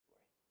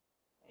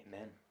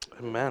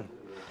Amen.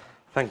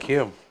 Thank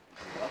you.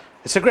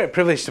 It's a great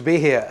privilege to be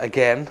here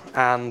again,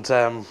 and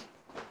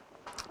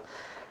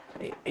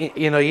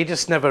you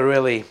just never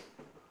really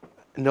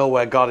know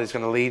where God is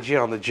going to lead you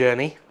on the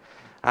journey,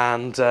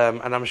 and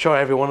I'm sure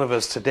every one of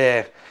us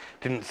today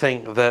didn't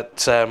think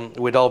that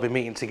we'd all be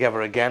meeting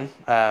together again.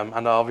 I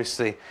know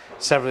obviously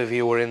several of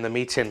you were in the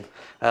meeting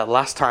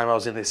last time I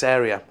was in this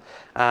area,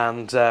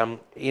 and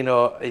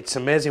it's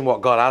amazing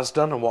what God has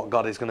done and what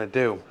God is going to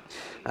do.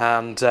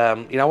 And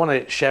I want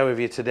to share with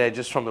you today,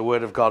 just from the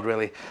Word of God,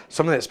 really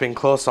something that's been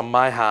close on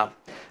my heart,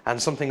 and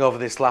something over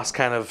this last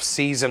kind of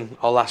season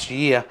or last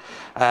year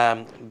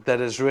that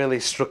has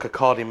really struck a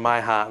chord in my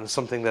heart, and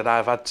something that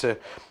I've had to,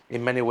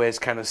 in many ways,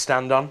 kind of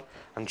stand on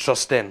and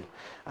trust in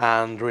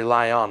and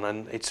rely on.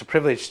 And it's a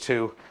privilege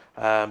to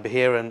be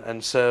here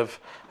and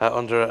serve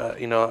under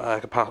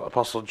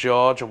Apostle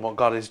George and what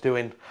God is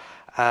doing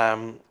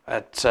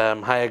at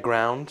Higher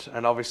Ground,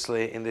 and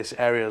obviously in this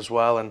area as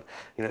well. And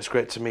it's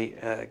great to meet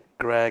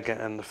Greg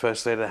and the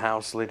First Lady of the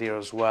House, Lydia,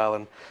 as well.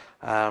 And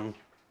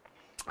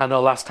I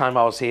know last time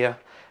I was here,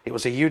 it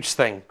was a huge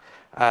thing,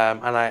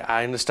 and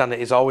I understand it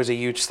is always a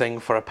huge thing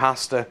for a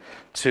pastor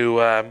to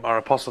or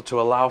apostle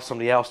to allow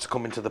somebody else to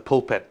come into the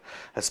pulpit,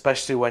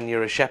 especially when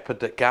you're a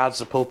shepherd that guards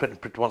the pulpit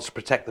and wants to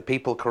protect the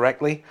people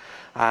correctly,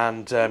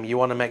 and you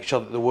want to make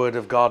sure that the Word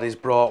of God is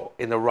brought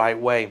in the right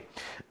way.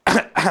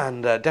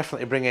 And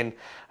definitely bring in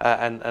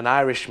an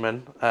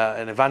Irishman,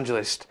 an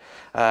evangelist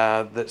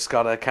that's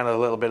got a kind of a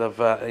little bit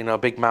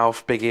of big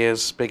mouth, big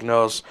ears, big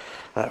nose,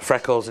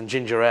 freckles and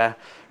ginger hair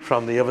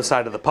from the other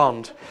side of the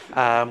pond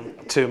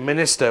to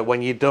minister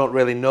when you don't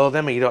really know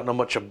them and you don't know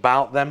much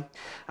about them.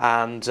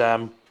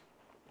 And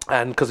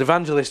because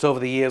evangelists over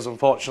the years,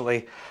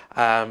 unfortunately,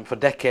 for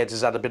decades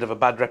has had a bit of a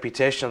bad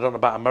reputation. I don't know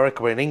about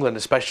America, but in England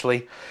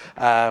especially,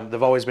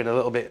 they've always been a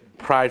little bit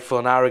prideful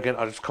and arrogant,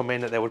 or just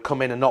they would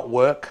come in and not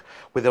work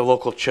with the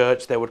local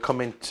church. They would come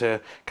in to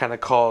kind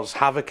of cause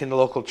havoc in the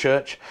local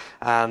church,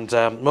 and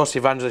most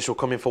evangelists will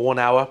come in for 1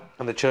 hour,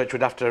 and the church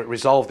would have to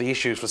resolve the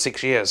issues for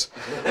 6 years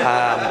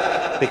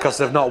because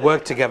they've not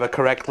worked together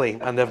correctly,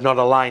 and they've not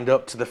aligned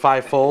up to the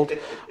fivefold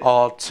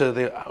or to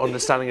the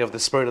understanding of the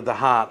spirit of the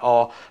heart,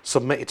 or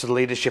submitted to the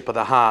leadership of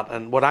the heart.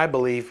 And what I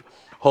believe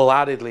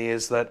wholeheartedly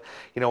is that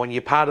when you're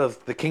part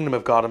of the kingdom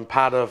of God and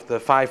part of the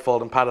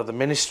fivefold and part of the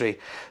ministry,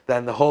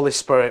 then the Holy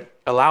Spirit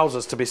allows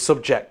us to be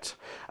subject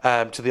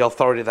to the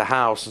authority of the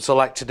house. And so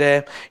like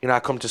today, I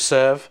come to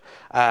serve,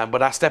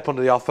 but I step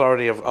under the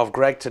authority of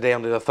Greg today,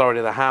 under the authority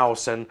of the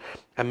house, and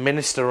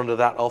minister under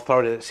that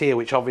authority that's here,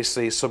 which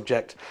obviously is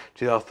subject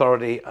to the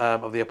authority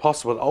of the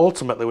apostle, but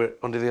ultimately we're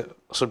under the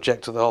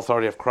subject to the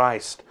authority of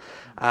Christ.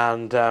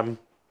 And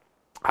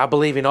I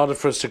believe in order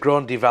for us to grow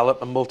and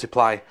develop and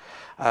multiply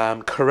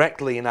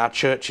correctly in our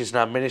churches, in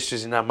our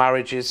ministries, in our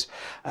marriages,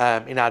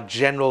 in our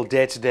general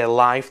day-to-day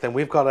life, then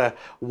we've got to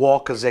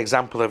walk as the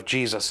example of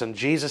Jesus. And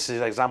Jesus is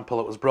the example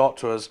that was brought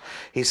to us.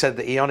 He said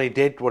that he only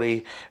did what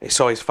he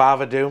saw his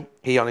Father do.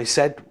 He only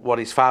said what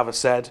his Father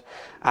said,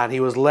 and he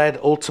was led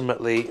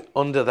ultimately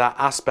under that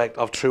aspect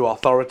of true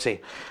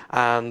authority.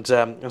 And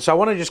so I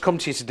want to just come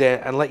to you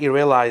today and let you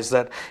realize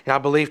that I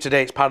believe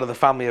today it's part of the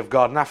family of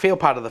God, and I feel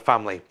part of the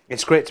family.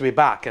 It's great to be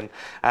back, and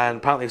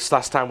apparently this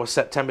last time was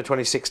September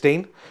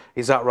 2016.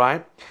 Is that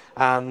right?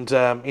 And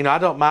I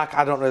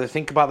don't really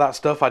think about that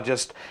stuff. I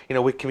just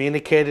we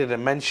communicated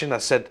and mentioned. I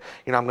said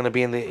I'm going to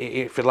be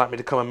if you'd like me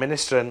to come and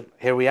minister, and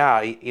here we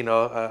are.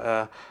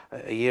 A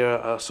year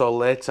or so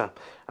later,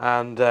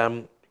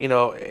 and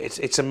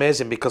it's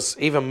amazing, because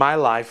even my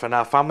life and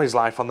our family's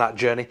life on that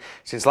journey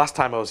since last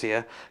time I was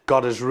here,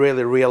 God has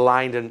really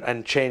realigned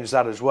and changed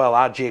that as well.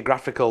 Our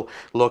geographical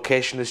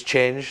location has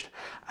changed.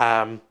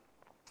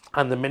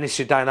 And the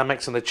ministry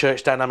dynamics and the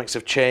church dynamics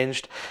have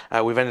changed.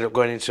 We've ended up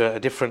going into a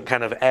different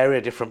kind of area,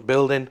 a different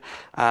building,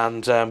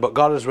 and but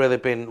God has really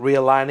been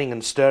realigning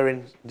and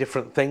stirring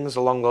different things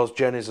along those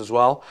journeys as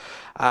well.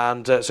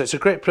 And so it's a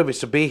great privilege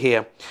to be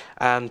here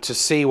and to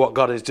see what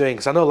God is doing.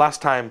 Because I know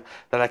last time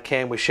that I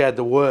came, we shared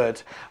the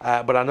word,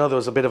 but I know there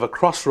was a bit of a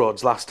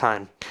crossroads last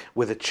time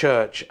with the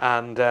church,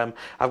 and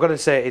I've got to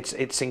say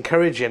it's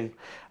encouraging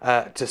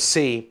to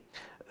see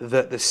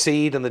that the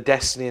seed and the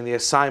destiny and the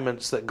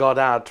assignments that God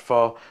had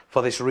for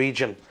this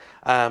region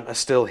are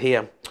still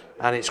here.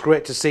 And it's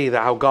great to see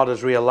that how God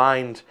has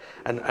realigned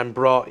and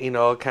brought,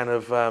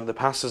 the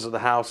pastors of the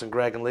house and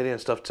Greg and Lydia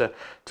and stuff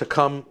to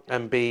come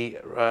and be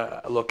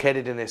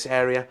located in this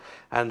area.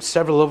 And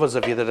several others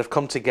of you that have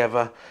come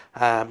together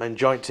and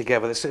joined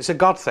together. It's a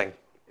God thing.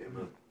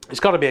 Amen. It's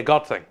got to be a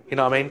God thing,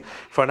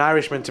 For an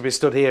Irishman to be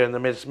stood here in the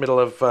middle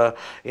of,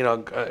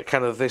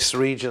 kind of this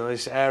region,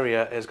 this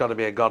area, has got to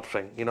be a God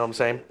thing, you know what I'm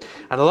saying?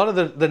 And a lot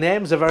of the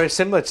names are very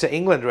similar to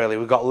England, really.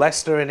 We've got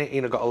Leicester in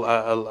it, got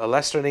a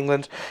Leicester in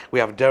England. We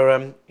have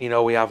Durham,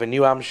 we have in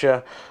New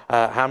Hampshire,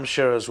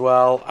 Hampshire as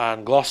well,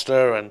 and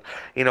Gloucester, and,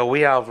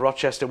 we have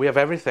Rochester. We have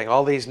everything,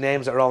 all these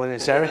names that are all in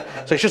this area.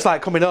 So it's just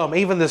like coming home,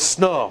 even the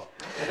snow.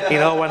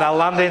 When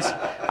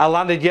I I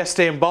landed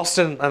yesterday in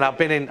Boston, and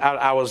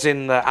I was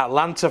in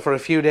Atlanta for a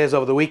few days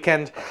over the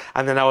weekend,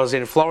 and then I was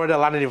in Florida.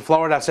 Landed in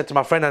Florida. I said to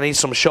my friend, I need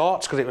some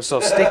shorts because it was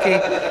so sticky.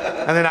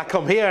 And then I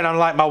come here, and I'm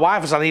like my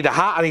wife, I said, I need a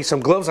hat, I need some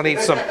gloves, I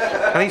need some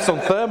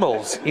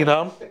thermals, you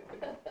know.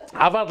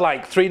 I've had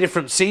like 3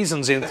 different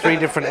seasons in 3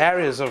 different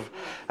areas of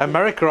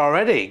America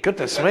already.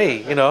 Goodness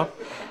me, you know.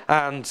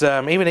 And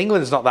even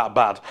England's not that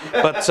bad.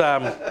 But,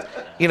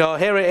 you know,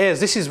 here it is.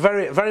 This is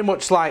very, very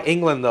much like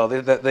England, though.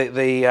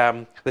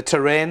 The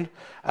terrain,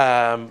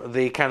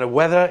 the kind of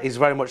weather is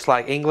very much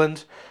like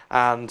England.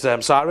 And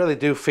so I really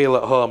do feel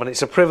at home, and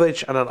it's a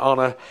privilege and an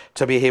honour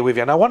to be here with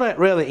you. And I want to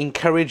really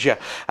encourage you.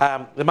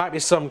 There might be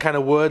some kind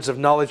of words of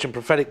knowledge and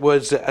prophetic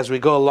words that, as we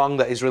go along,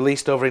 that is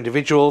released over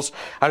individuals.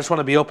 I just want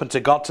to be open to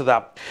God to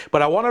that.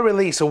 But I want to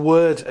release a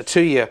word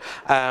to you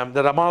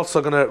that I'm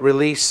also going to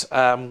release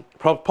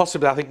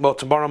possibly, I think, more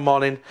tomorrow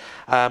morning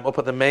up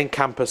at the main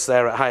campus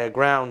there at Higher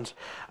Ground.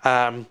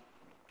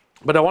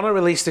 But I want to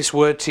release this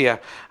word to you.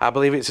 I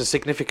believe it's a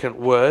significant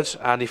word.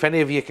 And if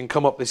any of you can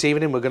come up this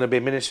evening, we're going to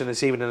be ministering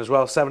this evening as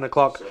well. 7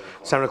 o'clock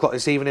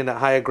this evening at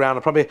Higher Ground.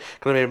 I'm probably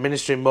going to be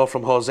ministering more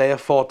from Hosea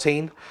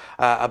 14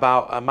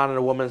 about a man and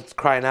a woman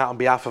crying out on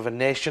behalf of a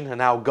nation, and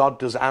how God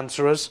does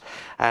answer us,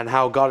 and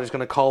how God is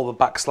going to call the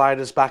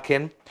backsliders back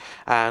in,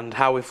 and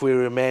how if we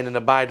remain and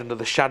abide under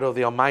the shadow of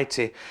the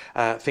Almighty,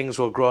 things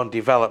will grow and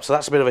develop. So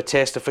that's a bit of a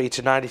taster for you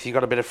tonight. If you've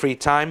got a bit of free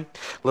time,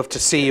 love to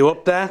see you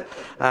up there.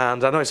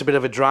 And I know it's a bit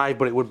of a drive,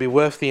 but it would be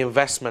worth the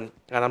investment.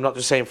 And I'm not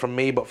just saying from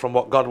me, but from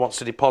what God wants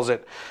to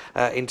deposit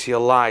into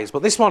your lives.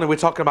 But this morning we're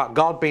talking about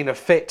God being a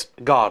fit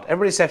God.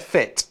 Everybody say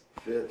fit.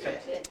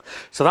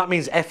 So that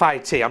means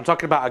F-I-T. I'm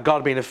talking about a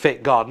God being a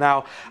fit God.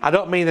 Now, I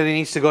don't mean that he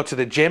needs to go to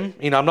the gym.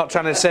 You know, I'm not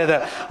trying to say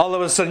that all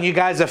of a sudden you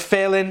guys are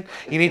failing.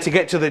 You need to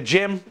get to the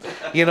gym.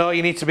 You know,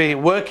 you need to be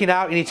working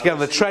out. You need to get on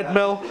the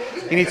treadmill.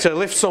 You need to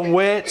lift some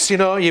weights. You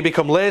know, you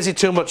become lazy,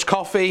 too much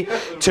coffee,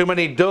 too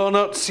many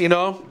donuts, you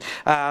know.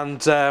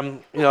 And,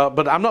 you know,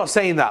 but I'm not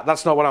saying that.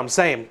 That's not what I'm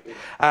saying.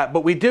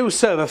 But we do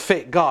serve a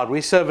fit God. We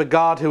serve a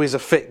God who is a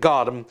fit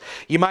God. And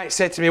you might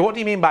say to me, what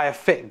do you mean by a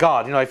fit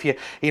God? You know, if you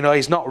know,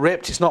 he's not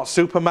ripped, he's not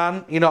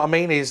Superman, you know what I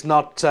mean? He's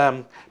not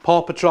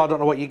Paw Patrol. I don't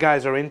know what you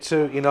guys are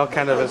into, you know,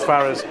 kind of as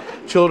far as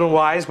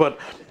children-wise. But,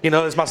 you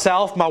know, there's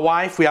myself, my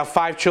wife. We have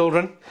 5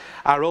 children.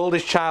 Our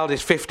oldest child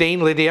is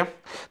 15, Lydia.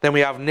 Then we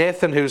have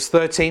Nathan, who's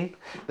 13.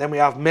 Then we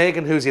have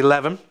Megan, who's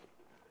 11.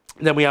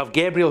 Then we have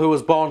Gabriel, who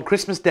was born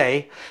Christmas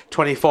Day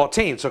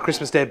 2014, so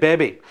Christmas Day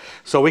baby.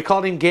 So we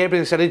called him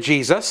Gabriel instead of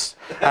Jesus,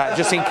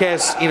 just in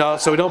case, you know,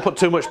 so we don't put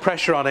too much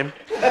pressure on him.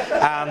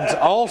 And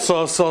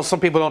also, so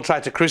some people don't try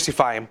to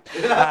crucify him.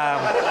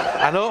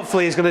 And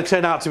hopefully he's going to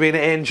turn out to be an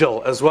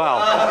angel as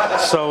well.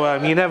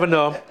 So you never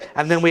know.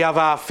 And then we have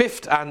our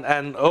 5th,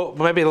 and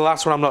maybe the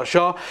last one, I'm not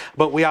sure,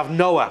 but we have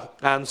Noah.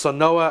 And so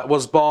Noah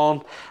was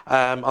born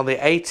on the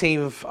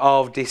 18th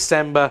of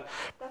December.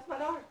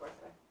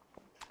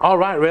 All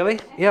right, really?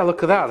 Yeah,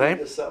 look at that,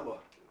 eh?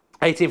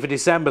 18th of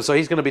December, so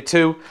he's going to be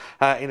 2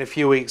 in a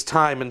few weeks'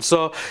 time. And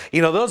so,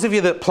 you know, those of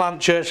you that plant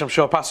church, I'm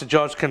sure Pastor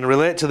George can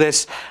relate to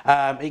this,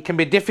 it can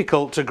be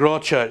difficult to grow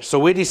church. So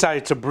we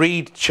decided to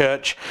breed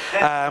church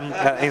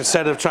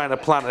instead of trying to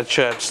plant a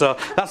church. So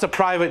that's a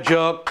private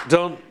joke.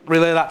 Don't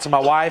relay that to my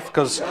wife,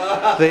 because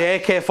the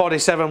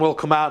AK-47 will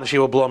come out and she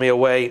will blow me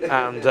away,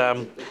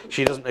 and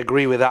she doesn't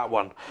agree with that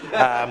one.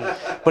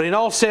 But in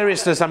all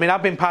seriousness, I mean,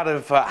 I've been part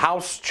of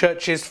house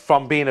churches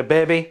from being a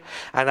baby,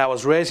 and I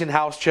was raised in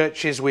house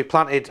churches.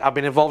 I've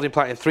been involved in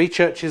planting 3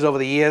 churches over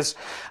the years,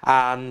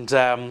 and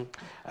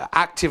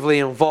actively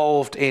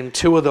involved in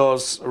 2 of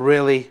those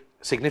really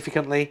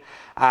significantly.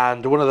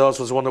 And one of those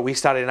was the one that we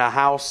started in our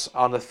house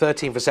on the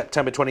 13th of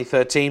September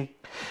 2013.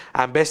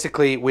 And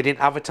basically, we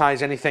didn't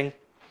advertise anything.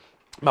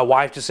 My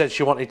wife just said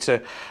she wanted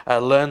to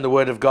learn the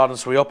Word of God, and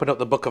so we opened up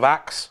the book of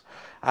Acts.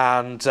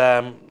 And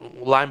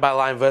line by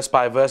line, verse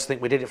by verse, I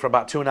think we did it for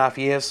about 2.5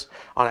 years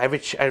on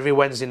every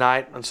Wednesday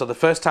night. And so the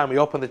first time we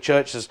opened the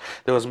church,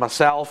 there was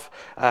myself,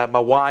 my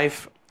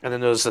wife, and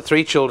then there was the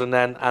 3 children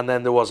then, and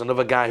then there was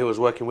another guy who was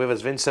working with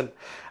us, Vincent,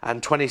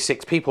 and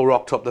 26 people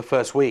rocked up the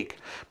first week.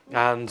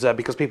 And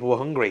because people were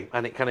hungry,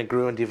 and it kind of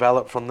grew and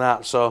developed from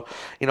that. So,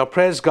 you know,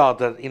 praise God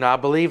that, you know, I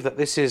believe that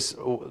this is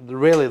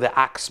really the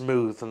Acts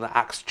move and the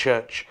Acts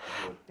church.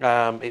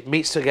 It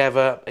meets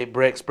together, it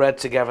breaks bread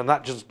together, and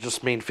that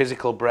just means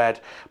physical bread,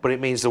 but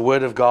it means the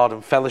Word of God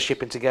and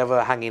fellowshipping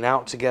together, hanging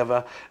out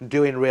together,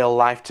 doing real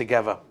life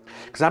together.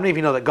 Because how many of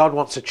you know that God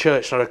wants a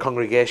church, not a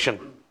congregation?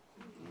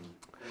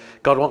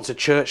 God wants a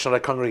church, not a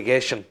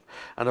congregation.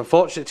 And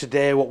unfortunately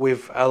today, what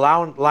we've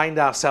lined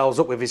ourselves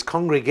up with is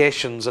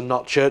congregations and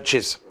not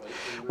churches.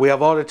 We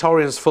have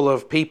auditoriums full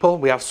of people.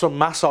 We have some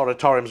mass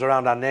auditoriums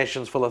around our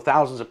nations full of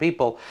thousands of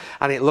people,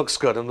 and it looks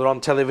good, and they're on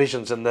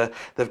televisions, and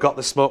they've got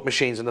the smoke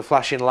machines and the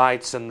flashing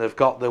lights, and they've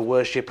got the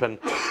worship, and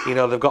you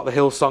know, they've got the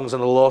hill songs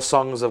and the low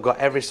songs. They've got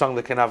every song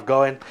they can have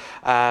going.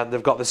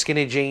 They've got the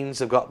skinny jeans.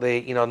 They've got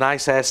the, you know,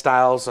 nice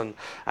hairstyles,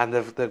 and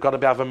they've got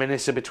to have a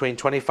minister between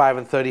 25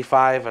 and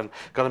 35, and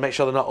got to make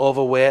sure they're not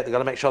overweight. They've got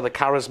to make sure they're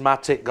charismatic.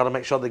 charismatic, got to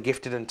make sure they're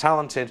gifted and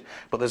talented,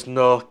 but there's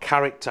no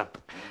character.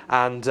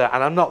 And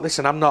I'm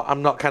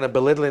not kind of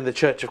belittling the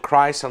Church of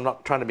Christ. I'm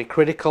not trying to be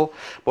critical.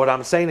 But what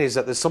I'm saying is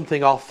that there's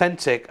something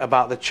authentic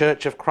about the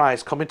Church of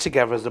Christ coming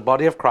together as the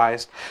body of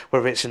Christ,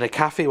 whether it's in a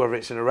cafe, whether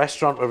it's in a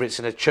restaurant, whether it's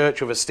in a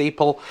church with a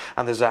steeple,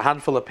 and there's a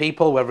handful of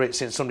people, whether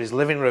it's in somebody's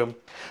living room.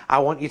 I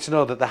want you to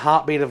know that the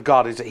heartbeat of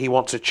God is that He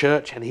wants a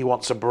church and He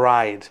wants a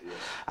bride.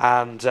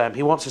 And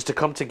He wants us to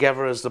come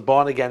together as the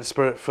born-again,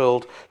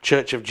 Spirit-filled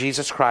Church of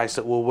Jesus Christ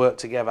that will work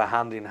together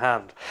hand in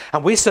hand.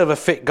 And we serve a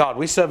fit God.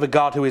 We serve a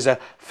God who is a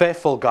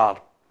faithful God.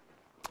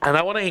 And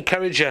I want to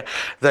encourage you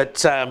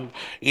that,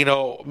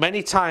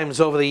 many times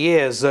over the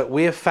years that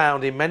we have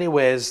found in many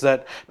ways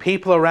that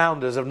people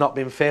around us have not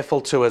been faithful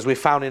to us. We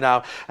found in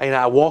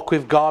our walk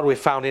with God, we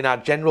found in our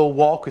general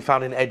walk, we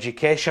found in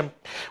education,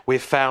 we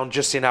found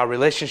just in our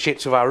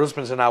relationships with our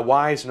husbands and our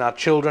wives and our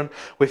children,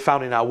 we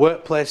found in our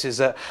workplaces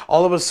that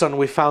all of a sudden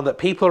we found that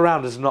people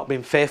around us have not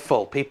been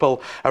faithful.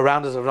 People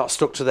around us have not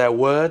stuck to their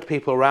word.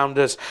 People around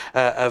us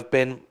have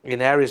been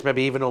in areas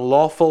maybe even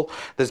unlawful.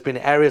 There's been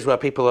areas where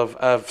people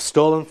have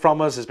stolen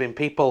from us. There's been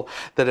people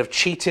that have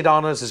cheated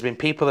on us. There's been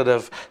people that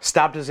have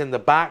stabbed us in the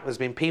back. There's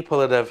been people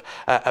that have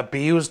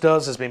abused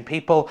us. There's been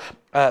people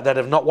that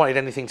have not wanted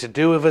anything to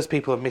do with us.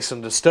 People have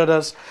misunderstood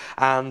us.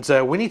 And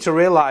we need to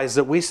realize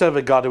that we serve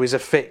a God who is a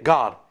fit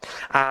God.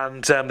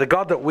 And the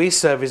God that we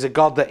serve is a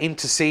God that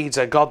intercedes,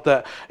 a God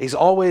that is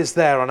always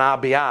there on our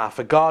behalf,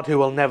 a God who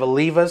will never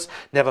leave us,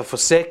 never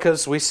forsake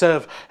us. We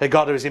serve a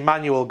God who is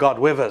Emmanuel, God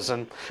with us.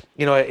 And,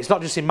 it's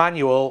not just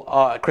Emmanuel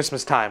at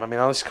Christmas time. I mean,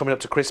 this is coming up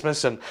to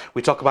Christmas and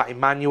we talk about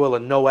Emmanuel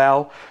and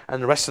Noel,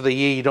 and the rest of the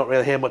year you don't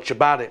really hear much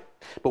about it.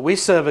 But we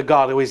serve a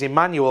God who is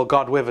Emmanuel,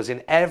 God with us,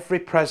 in every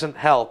present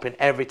help, in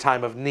every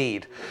time of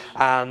need.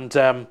 And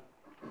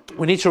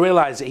we need to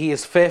realize that He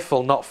is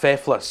faithful, not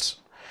faithless.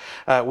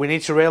 We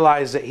need to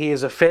realize that He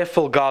is a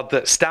faithful God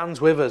that stands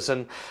with us.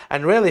 And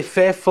really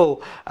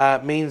faithful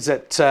means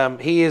that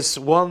He is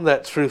one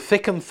that through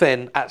thick and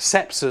thin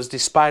accepts us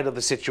despite of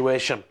the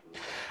situation.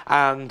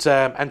 And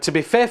to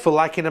be faithful,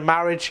 like in a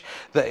marriage,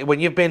 that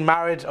when you've been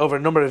married over a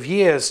number of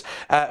years,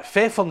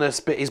 faithfulness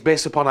is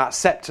based upon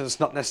acceptance,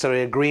 not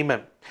necessarily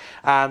agreement.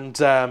 And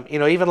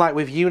even like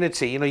with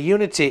unity,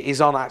 unity is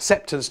on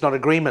acceptance, not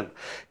agreement,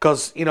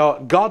 because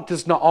God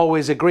does not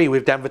always agree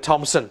with Denver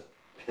Thompson,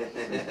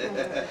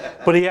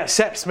 but He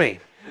accepts me.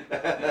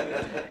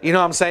 You know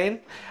what I'm saying?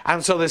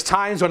 And so there's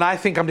times when I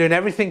think I'm doing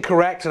everything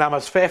correct and I'm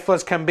as faithful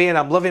as can be and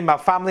I'm loving my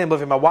family, I'm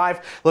loving my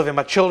wife, loving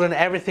my children,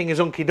 everything is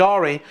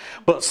hunky-dory,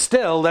 but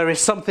still there is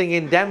something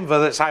in Denver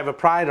that's either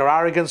pride or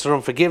arrogance or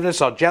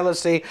unforgiveness or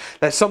jealousy.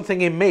 There's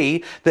something in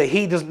me that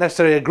he doesn't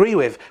necessarily agree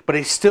with, but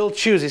he still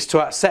chooses to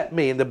accept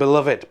me in the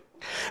beloved.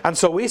 And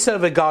so we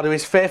serve a God who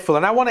is faithful.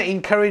 And I want to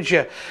encourage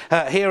you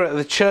here at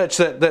the church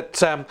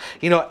that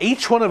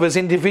each one of us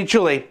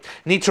individually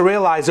need to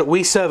realize that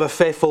we serve a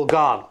faithful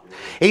God.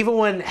 Even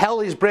when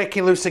hell is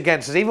breaking loose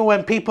against us, even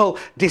when people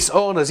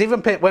disown us,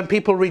 even when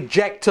people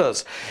reject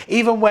us,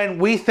 even when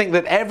we think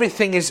that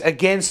everything is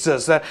against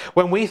us,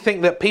 when we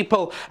think that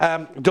people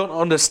don't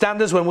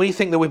understand us, when we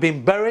think that we've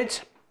been buried.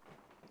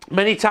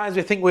 Many times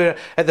we think we're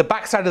at the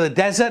backside of the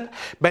desert.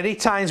 Many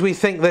times we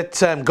think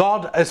that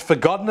God has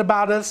forgotten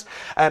about us.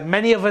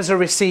 Many of us have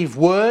received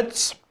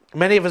words.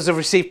 Many of us have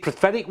received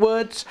prophetic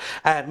words.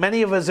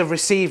 Many of us have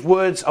received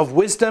words of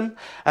wisdom.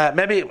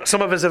 Maybe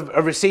some of us have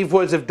received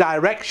words of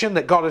direction,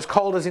 that God has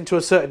called us into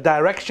a certain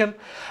direction.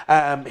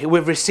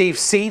 We've received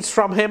seeds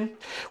from Him.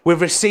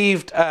 We've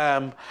received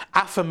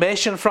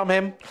affirmation from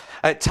Him.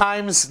 At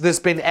times there's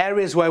been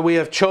areas where we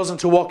have chosen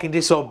to walk in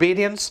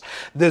disobedience.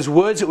 There's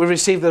words that we've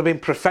received that have been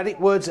prophetic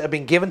words that have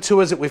been given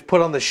to us that we've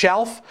put on the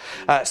shelf.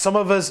 Some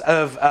of us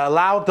have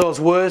allowed those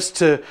words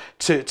to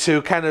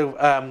kind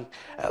of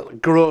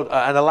grow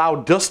and allow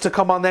dust to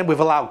come on them.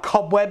 We've allowed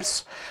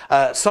cobwebs.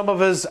 Some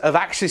of us have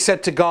actually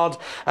said to God,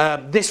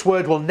 this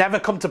word will never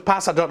come to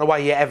pass. I don't know why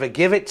you ever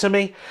give it to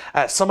me.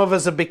 Some of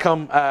us have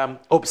become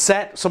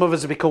upset. Some of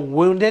us have become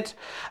wounded.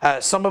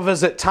 Some of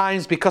us at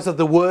times, because of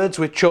the words,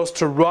 we chose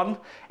to run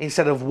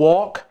instead of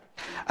walk.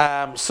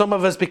 Some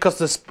of us,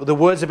 because the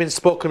words have been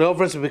spoken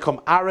over us, have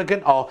become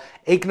arrogant or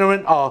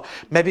ignorant, or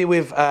maybe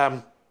we've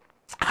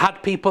had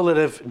people that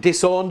have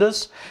disowned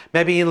us.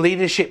 Maybe in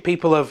leadership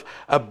people have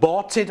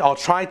aborted or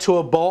tried to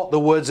abort the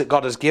words that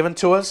God has given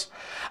to us.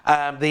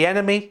 The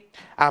enemy,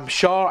 I'm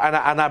sure,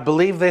 and I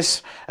believe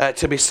this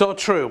to be so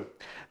true,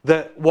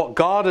 that what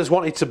God has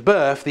wanted to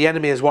birth, the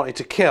enemy has wanted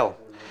to kill.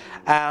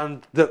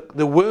 And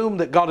the womb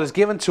that God has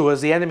given to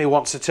us, the enemy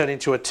wants to turn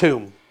into a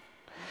tomb.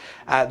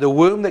 The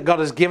womb that God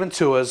has given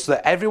to us,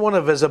 that every one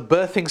of us are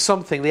birthing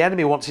something, the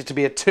enemy wants it to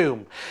be a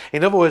tomb.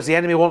 In other words, the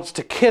enemy wants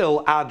to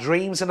kill our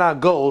dreams and our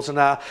goals and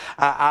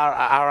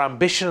our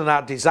ambition and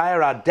our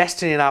desire, our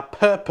destiny and our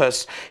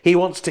purpose. He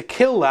wants to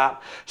kill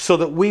that so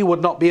that we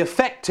would not be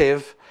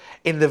effective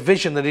in the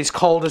vision that He's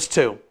called us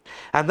to.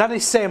 And that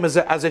is same as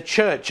a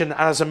church and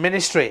as a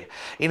ministry.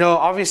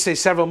 Obviously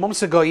several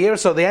months ago, a year or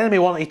so, the enemy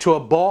wanted to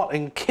abort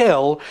and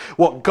kill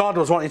what God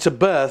was wanting to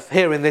birth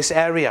here in this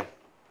area.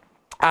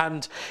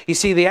 And you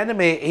see, the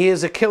enemy, he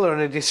is a killer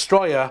and a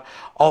destroyer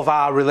of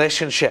our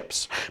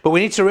relationships. But we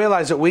need to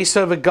realize that we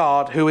serve a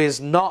God who is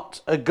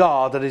not a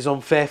God that is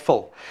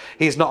unfaithful.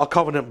 He's not a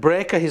covenant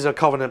breaker, he's a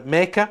covenant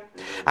maker,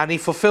 and he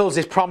fulfills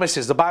his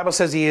promises. The Bible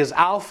says he is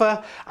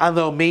Alpha and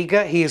the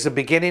Omega, he is the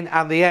beginning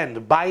and the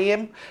end. By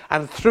him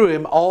and through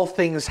him all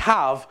things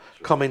have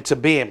come into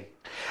being.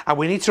 And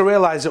we need to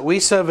realize that we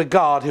serve a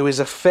God who is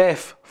a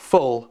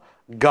faithful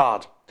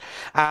God.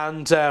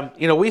 And,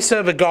 we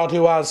serve a God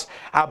who has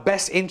our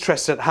best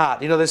interests at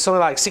heart. There's something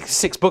like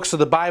 66 books of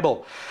the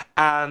Bible,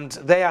 and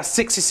they are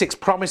 66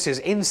 promises.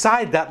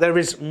 Inside that, there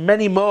is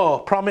many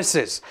more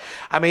promises.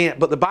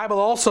 But the Bible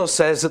also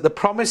says that the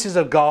promises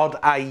of God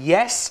are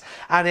yes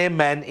and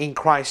amen in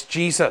Christ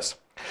Jesus.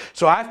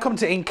 So I've come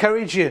to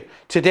encourage you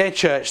today,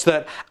 church,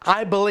 that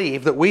I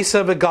believe that we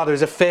serve a God who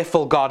is a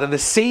faithful God, and the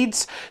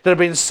seeds that have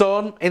been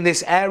sown in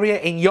this area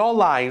in your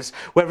lives,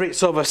 whether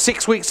it's over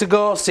 6 weeks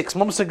ago, 6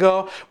 months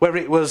ago, whether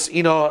it was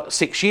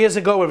 6 years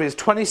ago, whether it's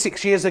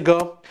 26 years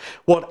ago,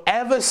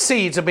 whatever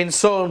seeds have been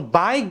sown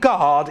by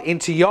God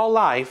into your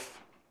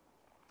life,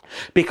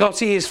 because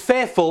he is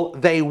faithful,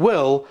 they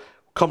will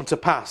come to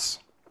pass.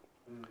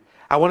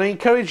 I want to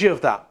encourage you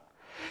of that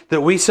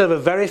we serve a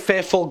very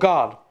faithful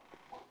God.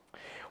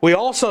 We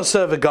also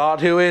serve a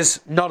God who is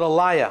not a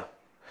liar.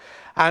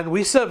 And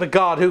we serve a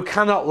God who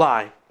cannot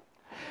lie.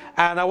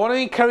 And I want to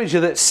encourage you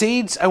that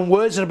seeds and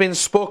words that have been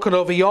spoken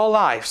over your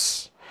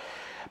lives,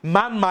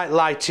 man might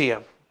lie to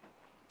you.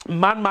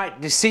 Man might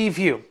deceive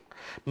you.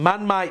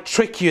 Man might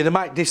trick you. They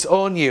might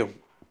disown you.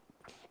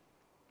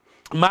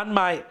 Man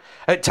might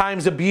at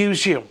times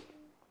abuse you.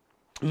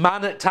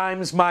 Man at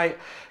times might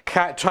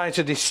try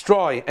to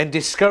destroy and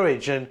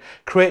discourage and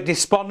create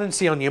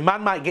despondency on you.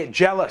 Man might get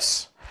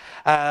jealous.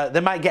 They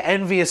might get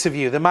envious of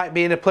you. They might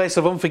be in a place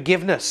of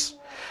unforgiveness.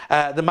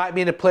 They might be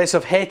in a place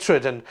of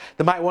hatred, and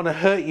they might want to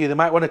hurt you. They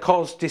might want to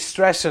cause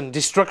distress and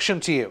destruction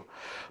to you.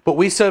 But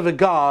we serve a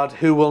God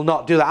who will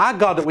not do that. Our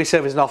God that we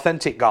serve is an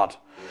authentic God.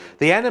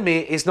 The enemy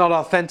is not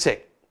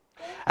authentic.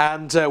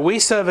 And we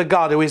serve a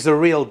God who is the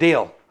real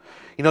deal.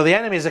 The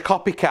enemy is a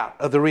copycat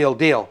of the real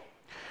deal.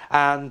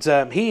 And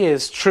he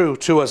is true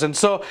to us. And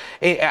so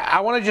I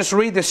want to just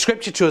read this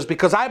scripture to us,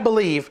 because I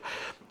believe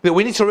that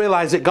we need to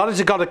realize that God is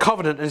a God of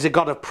covenant and is a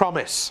God of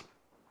promise.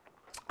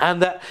 And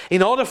that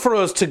in order for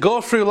us to go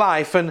through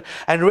life and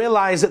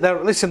realize that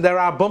there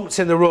are bumps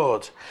in the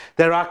road.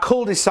 There are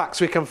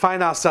cul-de-sacs we can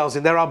find ourselves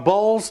in. There are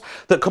balls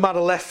that come out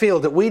of left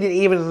field that we didn't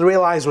even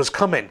realize was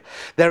coming.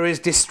 There is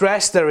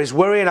distress, there is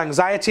worry and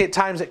anxiety at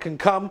times that can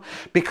come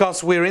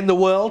because we're in the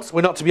world.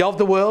 We're not to be of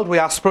the world. We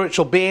are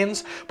spiritual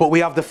beings, but we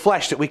have the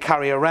flesh that we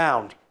carry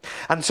around.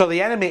 And so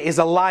the enemy is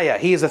a liar,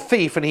 he is a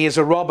thief, and he is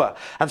a robber.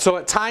 And so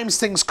at times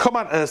things come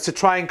at us to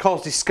try and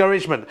cause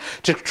discouragement,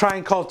 to try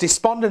and cause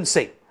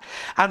despondency.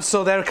 And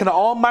so there can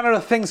all manner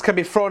of things can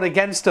be thrown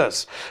against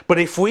us. But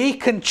if we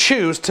can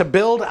choose to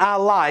build our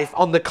life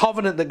on the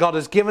covenant that God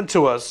has given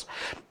to us,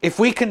 if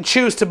we can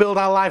choose to build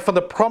our life on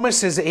the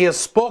promises that he has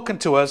spoken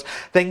to us,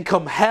 then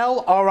come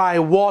hell or high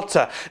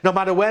water, no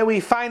matter where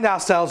we find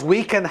ourselves,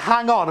 we can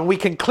hang on and we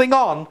can cling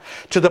on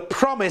to the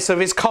promise of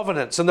his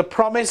covenants and the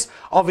promise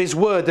of his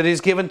word that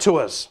is given to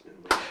us.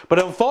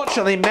 But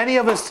unfortunately, many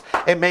of us,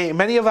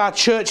 many of our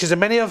churches and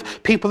many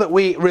of people that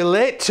we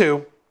relate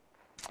to,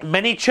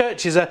 many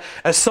churches are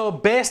so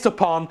based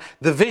upon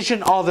the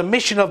vision or the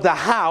mission of the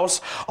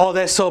house, or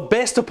they're so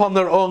based upon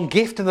their own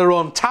gift and their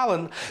own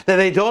talent that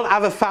they don't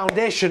have a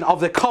foundation of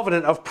the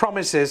covenant of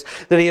promises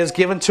that he has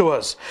given to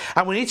us.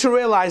 And we need to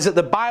realize that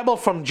the Bible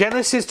from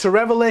Genesis to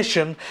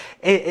Revelation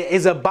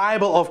is a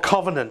Bible of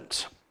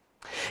covenant.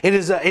 It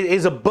is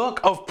a book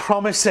of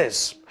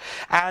promises.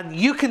 And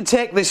you can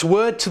take this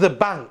word to the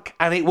bank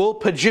and it will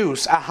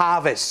produce a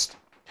harvest.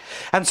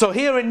 And so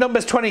here in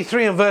Numbers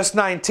 23 and verse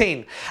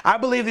 19, I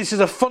believe this is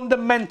a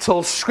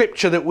fundamental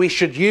scripture that we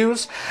should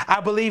use. I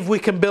believe we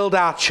can build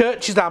our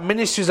churches, our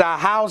ministries, our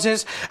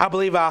houses. I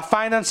believe our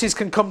finances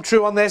can come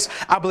true on this.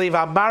 I believe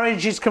our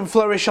marriages can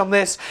flourish on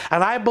this.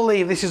 And I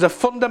believe this is a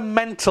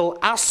fundamental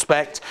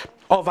aspect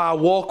of our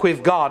walk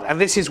with God. And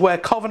this is where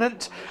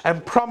covenant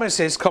and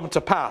promises come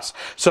to pass.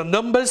 So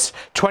Numbers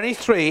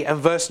 23 and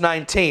verse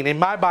 19. In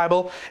my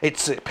Bible,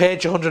 it's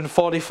page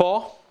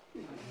 144.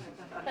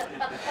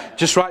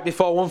 Just right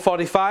before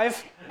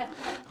 145. I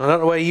don't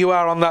know where you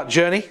are on that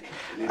journey.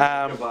 The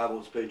American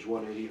Bible is page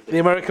 180. The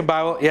American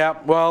Bible, yeah.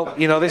 Well,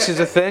 this is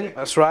a thing.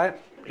 That's right.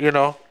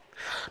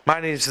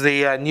 Mine is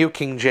the New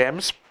King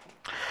James.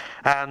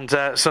 And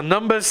so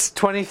Numbers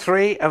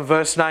 23 and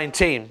verse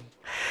 19.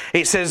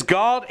 It says,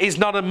 God is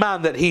not a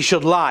man that he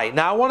should lie.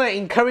 Now I want to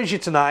encourage you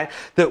tonight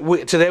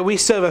that today we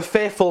serve a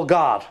faithful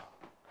God.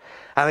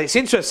 And it's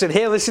interesting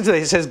here, listen to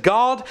this. It says,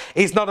 God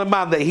is not a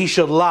man that he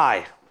should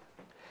lie.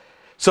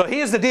 So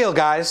here's the deal,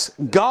 guys.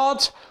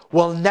 God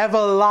will never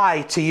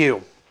lie to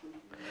you.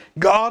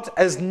 God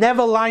has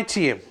never lied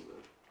to you.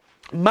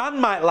 Man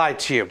might lie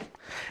to you.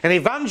 An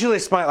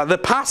evangelist might lie. The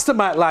pastor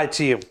might lie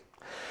to you.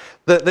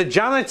 The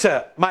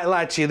janitor might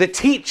lie to you. The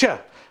teacher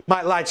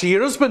might lie to you.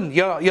 Your husband,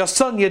 your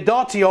son, your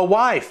daughter, your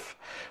wife.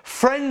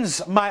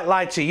 Friends might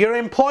lie to you. Your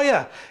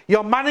employer,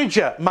 your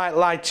manager might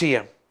lie to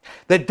you.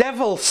 The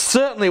devil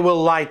certainly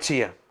will lie to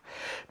you.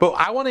 But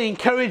I want to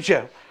encourage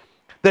you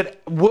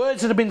that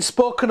words that have been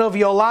spoken over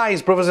your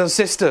lives, brothers and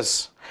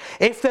sisters,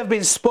 if they've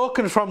been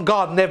spoken from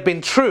God and they've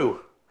been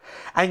true,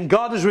 and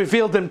God has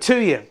revealed them to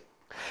you,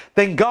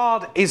 then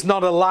God is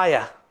not a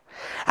liar.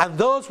 And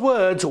those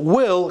words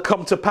will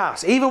come to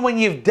pass, even when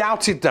you've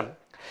doubted them.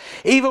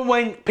 Even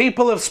when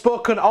people have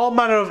spoken all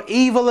manner of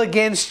evil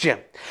against you.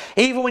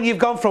 Even when you've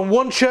gone from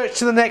one church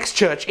to the next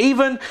church.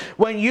 Even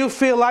when you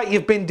feel like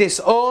you've been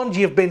disowned,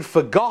 you've been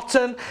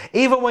forgotten.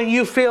 Even when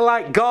you feel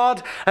like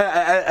God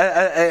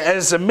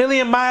is a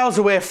million miles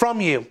away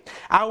from you.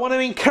 I want to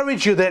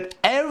encourage you that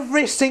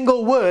every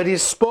single word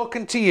is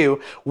spoken to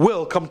you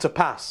will come to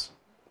pass.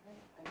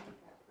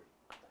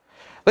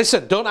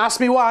 Listen, don't ask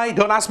me why,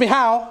 don't ask me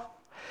how.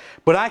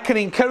 But I can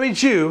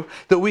encourage you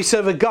that we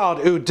serve a God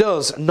who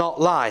does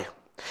not lie.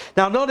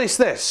 Now notice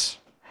this.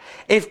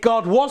 If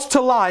God was to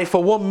lie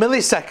for 1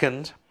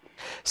 millisecond,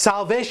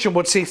 salvation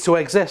would cease to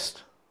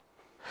exist.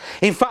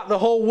 In fact, the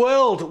whole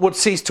world would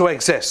cease to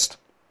exist.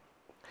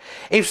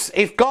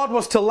 If God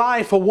was to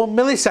lie for 1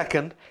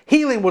 millisecond,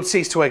 healing would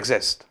cease to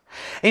exist.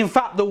 In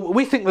fact,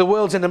 we think the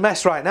world's in a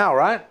mess right now,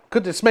 right?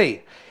 Goodness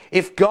me.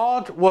 If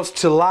God was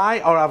to lie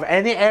or have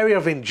any area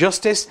of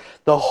injustice,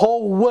 the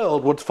whole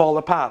world would fall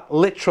apart,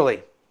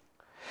 literally.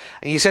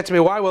 And you said to me,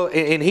 why? Well,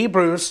 in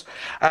Hebrews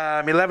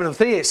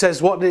 11:3, it says,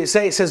 what did it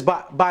say? It says,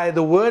 by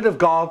the word of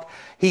God,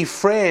 he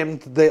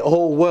framed the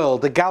whole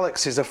world. The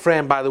galaxies are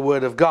framed by the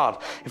word of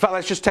God. In fact,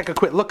 let's just take a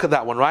quick look at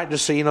that one, right?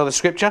 Just so you know the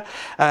scripture.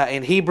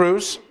 In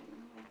Hebrews.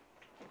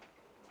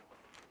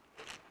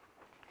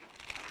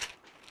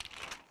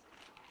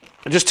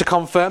 Just to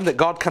confirm that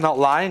God cannot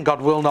lie and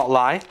God will not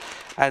lie.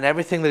 And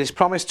everything that is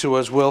promised to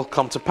us will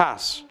come to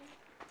pass.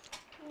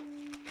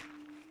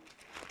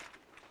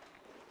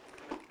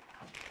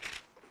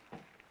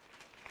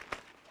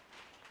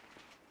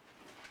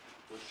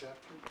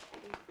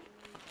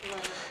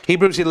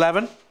 Hebrews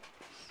 11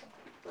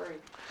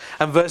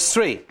 and verse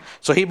 3.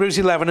 So Hebrews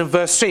 11 and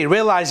verse 3,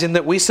 realizing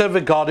that we serve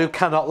a God who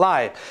cannot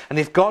lie. And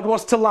if God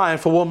was to lie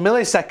for 1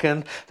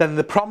 millisecond, then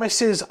the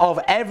promises of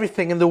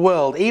everything in the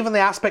world, even the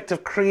aspect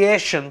of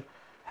creation,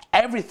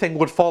 everything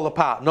would fall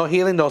apart. No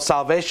healing, no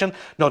salvation,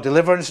 no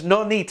deliverance,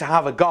 no need to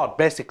have a God,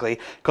 basically,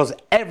 because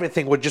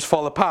everything would just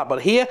fall apart.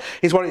 But here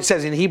is what it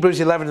says in Hebrews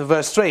 11 and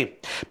verse 3.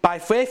 By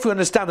faith we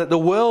understand that the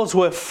worlds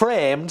were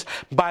framed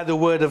by the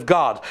word of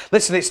God.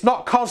 Listen, it's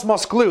not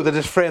cosmos glue that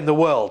has framed the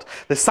world.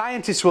 The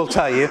scientists will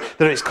tell you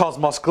that it's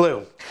cosmos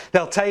glue.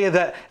 They'll tell you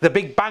that the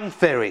Big Bang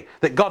theory,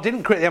 that God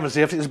didn't create the heavens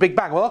and the earth, it was a Big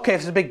Bang. Well, okay, if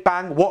it's a Big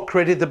Bang, what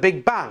created the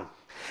Big Bang?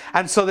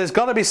 And so there's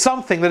got to be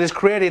something that has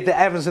created the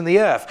heavens and the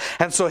earth.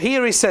 And so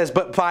here he says,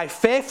 but by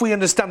faith we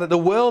understand that the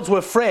worlds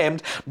were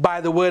framed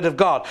by the word of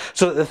God,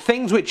 so that the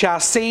things which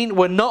are seen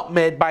were not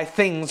made by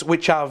things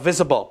which are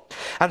visible.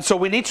 And so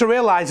we need to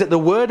realize that the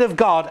word of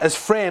God has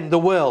framed the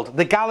world,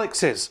 the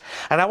galaxies.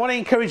 And I want to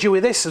encourage you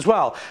with this as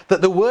well,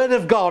 that the word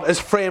of God has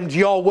framed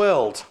your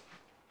world.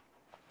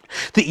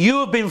 That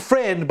you have been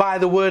framed by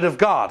the word of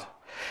God.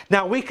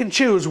 Now we can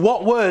choose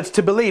what words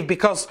to believe,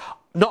 because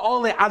not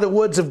only are the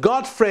words of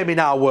God framing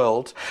our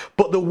world,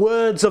 but the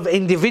words of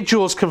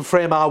individuals can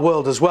frame our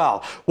world as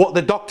well. What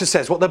the doctor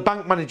says, what the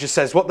bank manager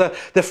says, what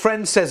the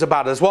friend says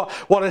about us,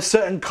 what a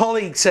certain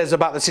colleague says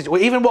about the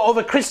situation, even what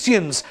other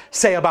Christians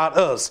say about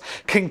us,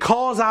 can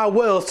cause our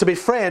worlds to be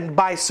framed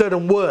by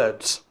certain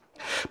words.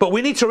 But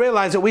we need to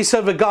realize that we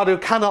serve a God who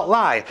cannot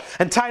lie.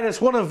 And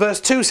Titus 1 and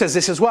verse 2 says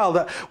this as well,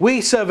 that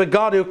we serve a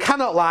God who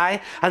cannot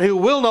lie and who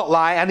will not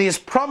lie, and he has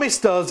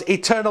promised us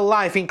eternal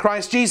life in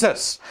Christ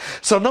Jesus.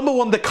 So number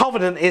one, the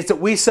covenant is that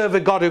we serve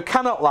a God who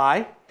cannot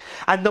lie.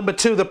 And number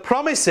two, the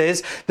promise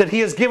is that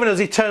he has given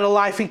us eternal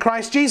life in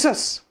Christ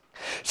Jesus.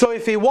 So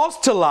if he was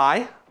to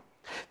lie,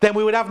 then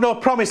we would have no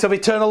promise of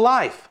eternal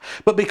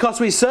life. But because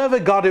we serve a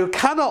God who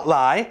cannot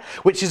lie,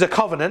 which is a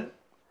covenant,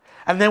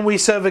 and then we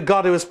serve a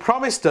God who has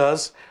promised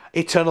us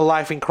eternal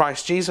life in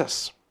Christ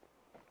Jesus.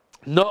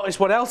 Notice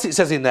what else it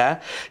says in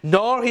there.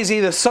 Nor is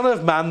he the Son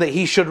of Man that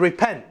he should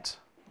repent.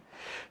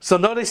 So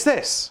notice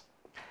this.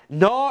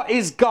 Nor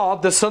is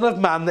God the Son of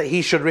Man that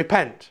he should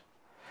repent.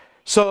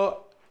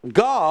 So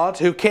God,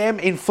 who came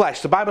in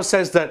flesh, the Bible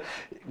says that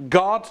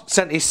God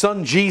sent his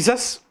Son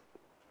Jesus.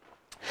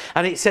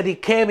 And it said he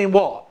came in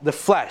what? The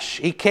flesh.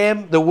 He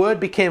came, the word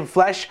became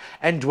flesh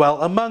and dwelt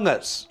among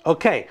us.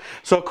 Okay,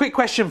 so a quick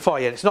question for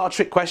you. It's not a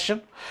trick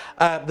question.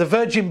 The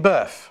virgin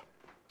birth.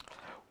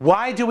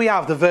 Why do we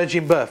have the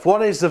virgin birth?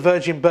 What is the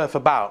virgin birth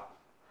about?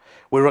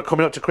 We're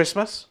coming up to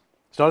Christmas.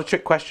 It's not a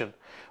trick question.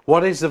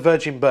 What is the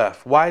virgin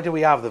birth? Why do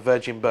we have the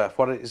virgin birth?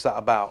 What is that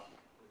about?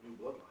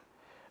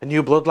 A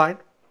new bloodline.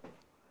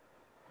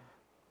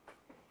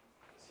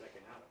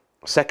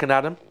 Second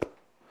Adam.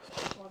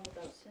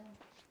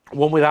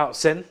 One without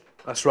sin,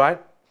 that's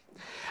right.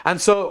 And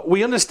so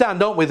we understand,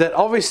 don't we, that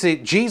obviously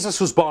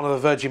Jesus was born of a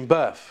virgin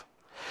birth.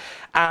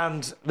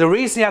 And the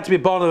reason he had to be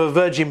born of a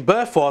virgin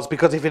birth was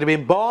because if he'd have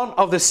been born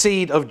of the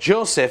seed of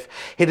Joseph,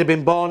 he'd have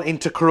been born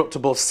into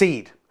corruptible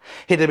seed.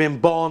 He'd have been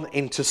born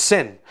into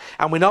sin.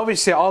 And we know,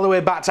 obviously, all the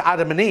way back to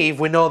Adam and Eve,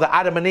 we know that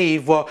Adam and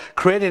Eve were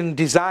created and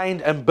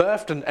designed and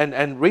birthed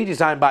and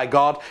redesigned by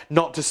God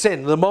not to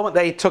sin. The moment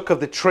they took of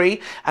the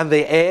tree and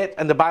they ate,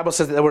 and the Bible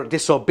says that they were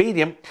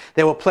disobedient,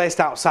 they were placed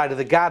outside of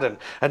the garden.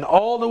 And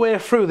all the way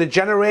through the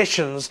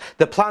generations,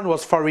 the plan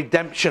was for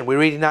redemption. We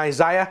read in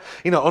Isaiah,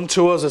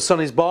 unto us a son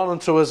is born,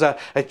 unto us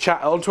a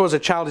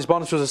child is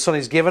born, unto us a son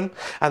is given,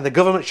 and the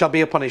government shall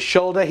be upon his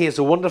shoulder. He is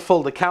the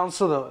wonderful, the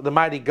counselor, the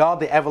mighty God,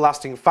 the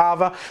everlasting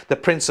Father, the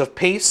Prince of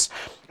Peace.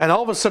 And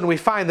all of a sudden we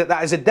find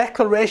that is a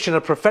declaration,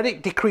 a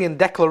prophetic decree and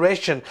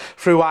declaration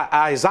through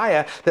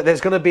Isaiah that there's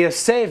going to be a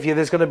Savior,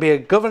 there's going to be a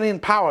governing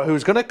power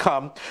who's going to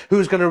come,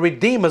 who's going to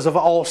redeem us of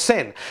all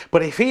sin.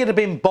 But if he had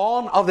been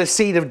born of the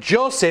seed of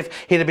Joseph,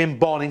 he'd have been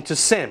born into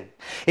sin.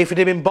 If he'd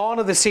have been born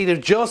of the seed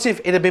of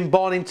Joseph, he'd have been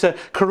born into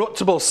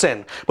corruptible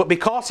sin. But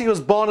because he was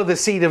born of the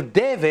seed of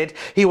David,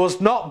 he was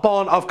not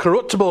born of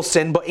corruptible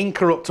sin, but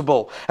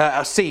incorruptible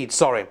seed,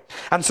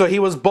 And so he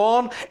was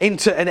born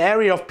into an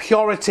area of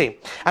purity.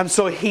 And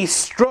so he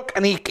struck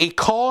and he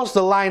caused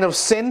the line of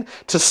sin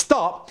to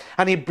stop,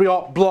 and he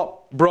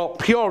brought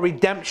pure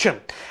redemption.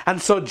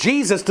 And so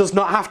Jesus does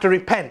not have to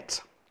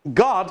repent.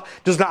 God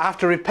does not have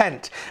to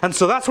repent. And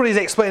so that's what he's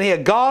explaining here.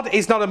 God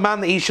is not a man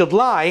that he should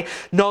lie,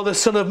 nor the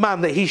Son of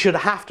Man that he should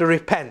have to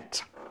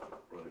repent.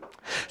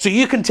 So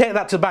you can take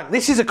that to the bank.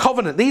 This is a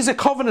covenant. These are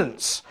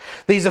covenants.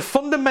 These are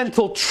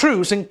fundamental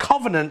truths and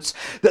covenants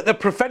that the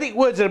prophetic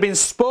words that have been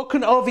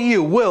spoken over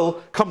you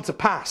will come to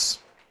pass.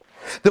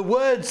 The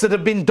words that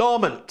have been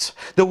dormant,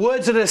 the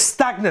words that are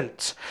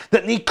stagnant,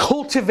 that need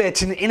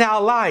cultivating in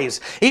our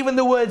lives, even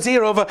the words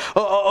here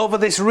over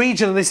this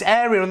region and this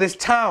area and this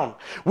town.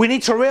 We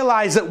need to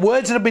realize that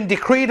words that have been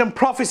decreed and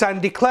prophesied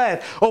and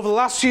declared over the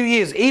last few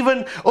years,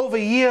 even over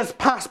years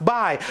passed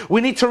by, we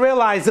need to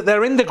realize that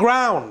they're in the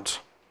ground.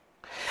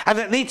 And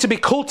that need to be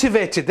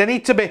cultivated, they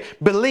need to be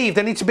believed,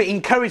 they need to be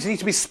encouraged, they need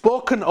to be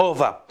spoken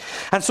over.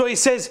 And so he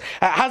says,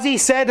 has he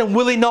said and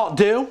will he not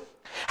do?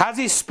 Has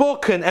he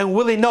spoken and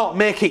will he not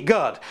make it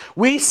good?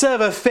 We serve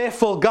a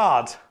faithful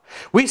God.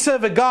 We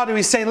serve a God who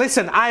is saying,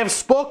 listen, I have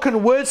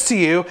spoken words to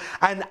you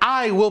and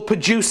I will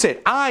produce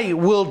it. I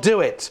will do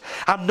it.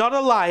 I'm not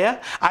a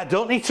liar. I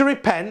don't need to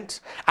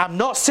repent. I'm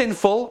not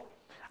sinful.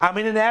 I'm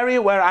in an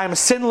area where I am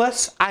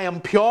sinless, I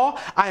am pure,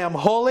 I am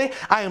holy,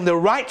 I am the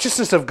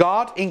righteousness of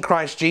God in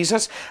Christ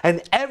Jesus,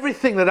 and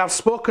everything that I've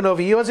spoken over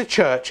you as a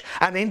church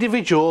and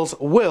individuals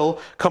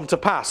will come to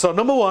pass. So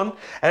number one,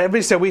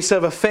 everybody say we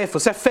serve a faithful.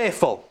 Say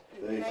faithful.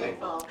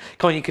 Faithful.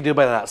 Come on, you can do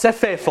better than that. Say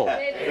faithful.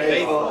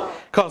 Faithful.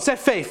 Come on, say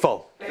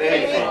faithful.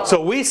 Faithful.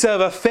 So we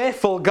serve a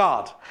faithful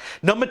God.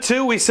 Number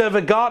two, we serve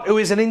a God who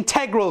is an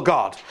integral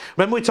God.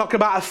 Remember, we're talking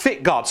about a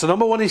fit God. So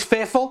number one is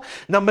faithful.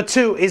 Number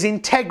two is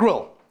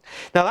integral.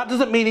 Now that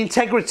doesn't mean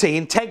integrity.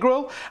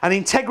 Integral and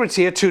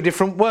integrity are two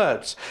different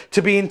words.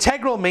 To be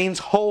integral means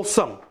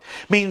wholesome.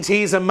 Means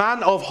he's a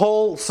man of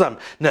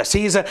wholesomeness.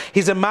 He's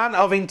a man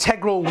of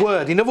integral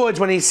word. In other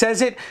words, when he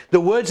says it, the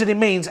words that he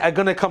means are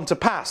going to come to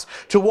pass.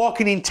 To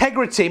walk in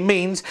integrity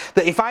means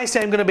that if I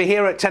say I'm going to be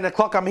here at 10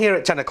 o'clock, I'm here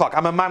at 10 o'clock.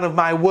 I'm a man of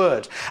my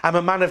word. I'm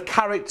a man of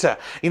character.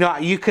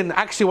 You can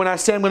actually, when I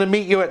say I'm going to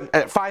meet you at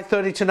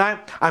 5:30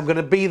 tonight, I'm going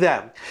to be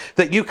there.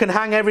 That you can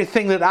hang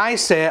everything that I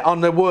say on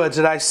the words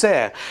that I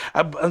say.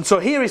 And so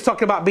here he's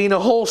talking about being a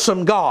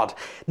wholesome God.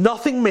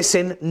 Nothing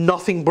missing,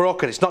 nothing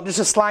broken. It's not just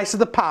a slice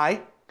of the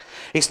pie.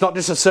 It's not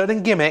just a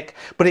certain gimmick,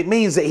 but it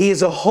means that he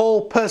is a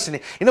whole person.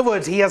 In other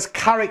words, he has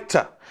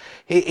character.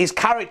 His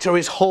character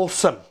is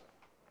wholesome.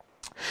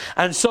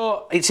 And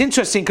so it's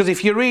interesting because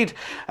if you read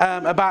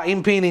about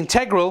him being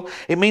integral,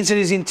 it means that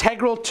he's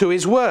integral to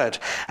his word.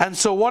 And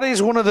so what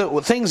is one of the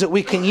things that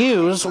we can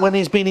use when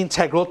he's being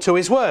integral to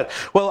his word?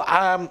 Well,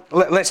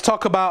 let's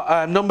talk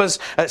about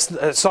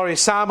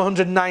Psalm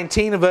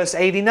 119 and verse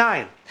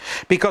 89.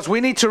 Because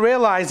we need to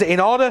realize that in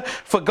order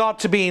for God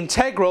to be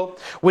integral,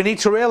 we need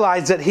to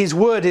realize that his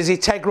word is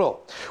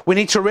integral. We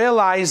need to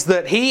realize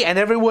that he and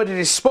every word that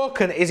is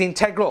spoken is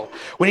integral.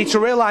 We need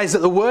to realize that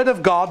the word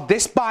of God,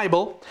 this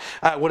Bible,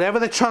 whatever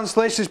the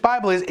translation of this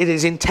Bible is, it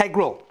is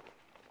integral.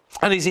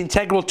 And is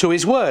integral to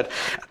his word.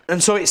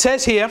 And so it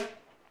says here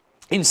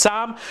in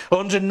Psalm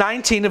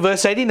 119 and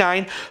verse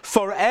 89,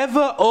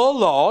 forever, O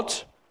Lord,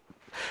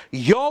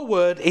 your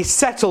word is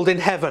settled in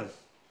heaven.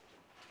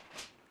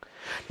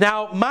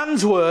 Now,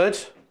 man's word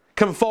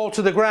can fall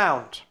to the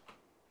ground.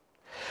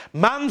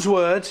 Man's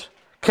word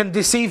can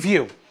deceive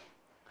you.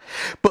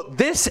 But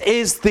this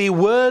is the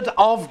word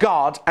of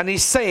God, and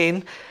he's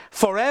saying,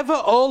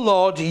 forever, O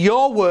Lord,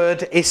 your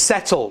word is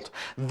settled.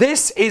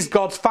 This is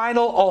God's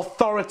final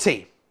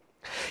authority.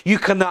 You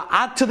cannot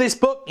add to this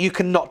book. You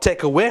cannot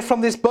take away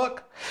from this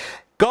book.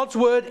 God's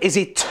word is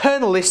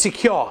eternally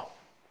secure.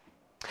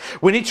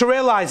 We need to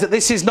realize that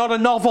this is not a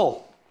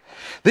novel.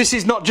 This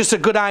is not just a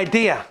good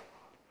idea.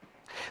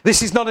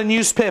 This is not a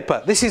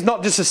newspaper. This is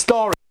not just a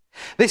story.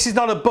 This is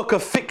not a book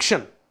of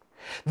fiction.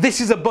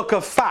 This is a book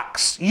of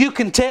facts. You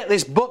can take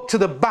this book to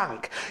the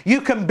bank.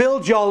 You can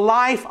build your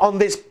life on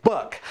this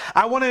book.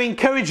 I want to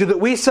encourage you that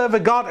we serve a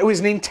God who is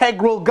an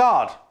integral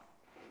God.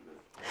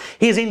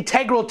 He is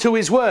integral to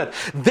his word.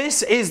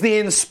 This is the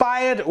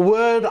inspired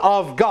word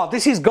of God.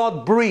 This is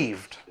God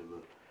breathed.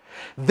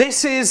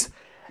 This is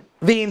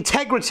the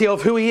integrity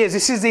of who he is.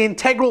 This is the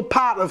integral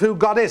part of who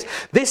God is.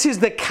 This is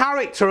the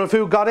character of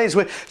who God is.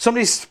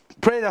 Somebody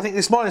prayed, I think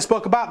this morning,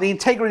 spoke about the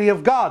integrity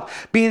of God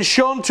being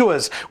shown to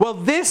us. Well,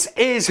 this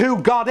is who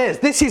God is.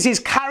 This is his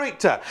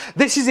character.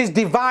 This is his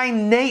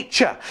divine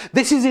nature.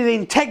 This is his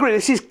integrity.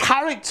 This is his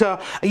character.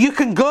 You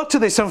can go to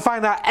this and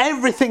find out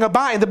everything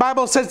about him. The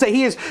Bible says that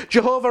he is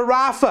Jehovah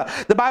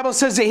Rapha. The Bible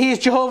says that he is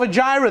Jehovah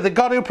Jireh, the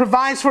God who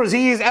provides for us.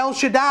 He is El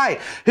Shaddai,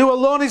 who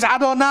alone is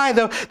Adonai.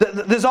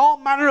 There's all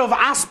manner of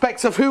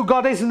aspects of who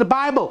God is in the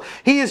Bible.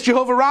 He is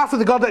Jehovah Rapha,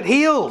 the God that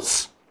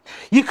heals.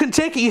 You can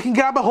take it. You can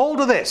grab a hold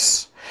of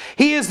this.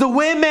 He is the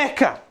way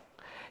maker.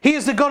 He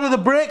is the God of the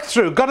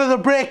breakthrough, God of the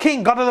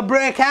break-in, God of the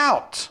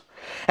breakout.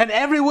 And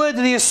every word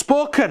that he has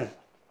spoken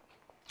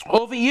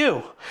over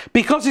you,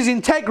 because he's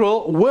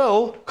integral,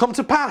 will come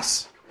to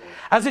pass.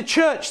 As a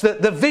church,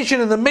 the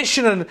vision and the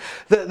mission and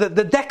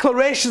the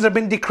declarations have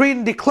been decreed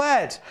and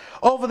declared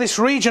over this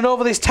region,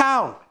 over this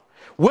town,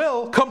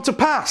 will come to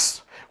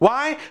pass.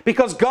 Why?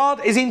 Because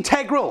God is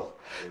integral.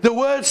 The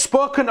words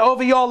spoken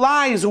over your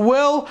lives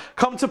will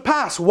come to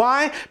pass.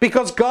 Why?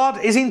 Because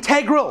God is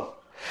integral.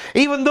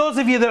 Even those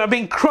of you that have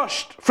been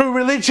crushed through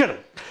religion,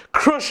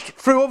 crushed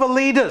through other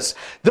leaders,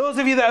 those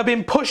of you that have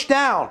been pushed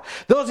down,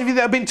 those of you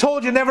that have been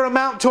told you never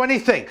amount to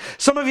anything.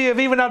 Some of you have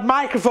even had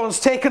microphones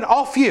taken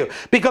off you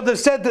because they've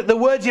said that the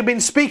words you've been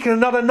speaking are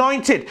not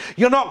anointed.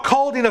 You're not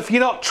called enough.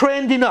 You're not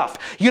trained enough.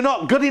 You're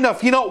not good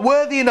enough. You're not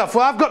worthy enough.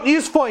 Well, I've got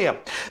news for you.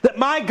 That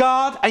my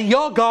God and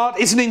your God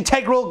is an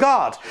integral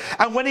God.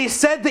 And when he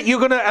said that you're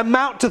going to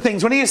amount to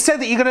things, when he has said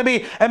that you're going to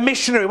be a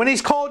missionary, when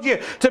he's called you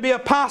to be a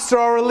pastor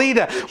or a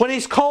leader, when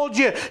he's called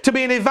you to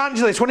be an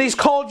evangelist, when he's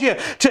called you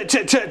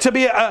to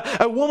be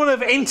a woman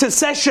of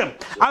intercession,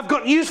 I've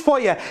got news for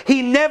you.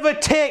 He never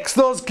takes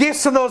those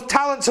gifts and those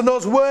talents and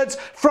those words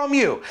from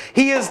you.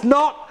 He is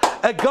not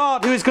a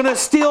God who is going to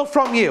steal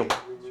from you.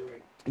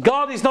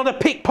 God is not a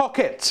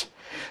pickpocket.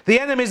 The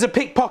enemy is a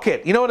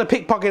pickpocket. You know what a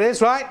pickpocket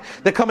is, right?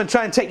 They come and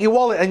try and take your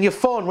wallet and your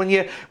phone when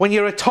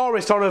you're a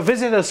tourist or a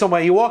visitor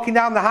somewhere. You're walking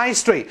down the high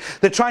street.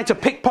 They're trying to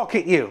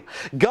pickpocket you.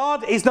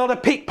 God is not a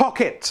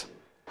pickpocket.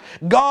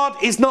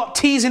 God is not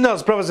teasing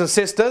us, brothers and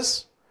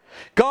sisters.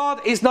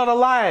 God is not a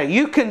liar.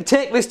 You can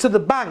take this to the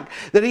bank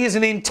that he is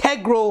an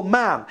integral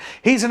man.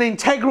 He's an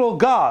integral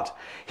God.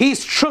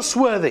 He's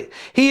trustworthy.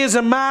 He is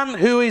a man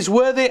who is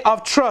worthy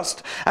of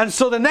trust. And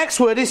so the next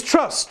word is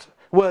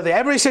trustworthy.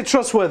 Everybody say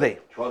trustworthy.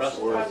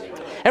 Trustworthy.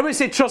 Everybody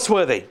say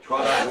trustworthy.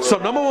 Trustworthy. So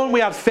number one,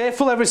 we have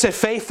faithful. Everybody say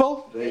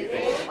faithful.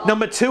 Faithful.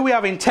 Number two, we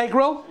have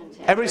integral.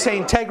 Everybody say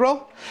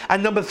integral.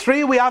 And number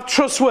three, we have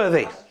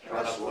trustworthy.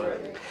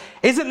 Trustworthy.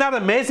 Isn't that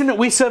amazing that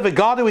we serve a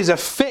God who is a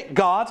fit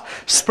God,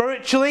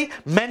 spiritually,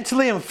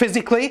 mentally and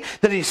physically,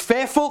 that he's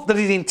faithful, that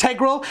he's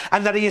integral,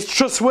 and that he is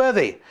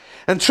trustworthy.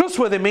 And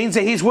trustworthy means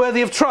that he's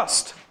worthy of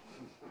trust.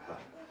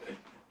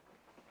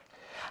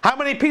 How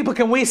many people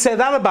can we say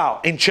that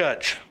about in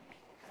church?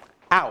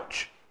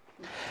 Ouch.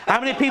 How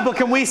many people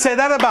can we say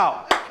that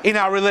about in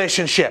our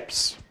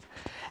relationships?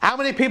 How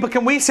many people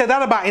can we say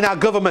that about in our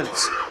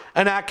governments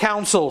and our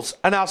councils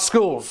and our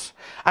schools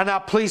and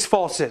our police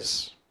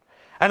forces?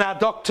 And our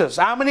doctors?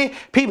 How many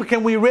people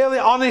can we really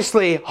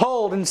honestly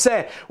hold and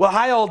say, well,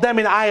 I hold them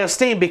in high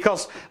esteem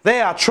because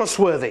they are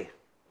trustworthy?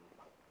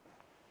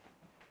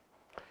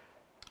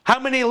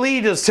 How many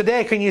leaders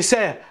today can you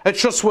say are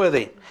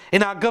trustworthy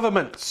in our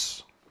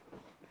governments?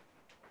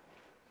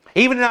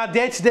 Even in our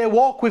day-to-day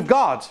walk with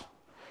God,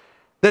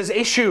 there's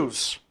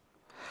issues.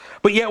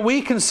 But yet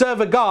we can serve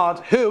a God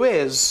who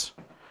is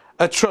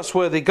a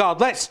trustworthy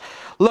God. Let's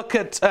look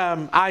at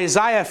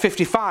Isaiah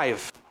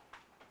 55.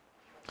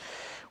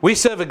 We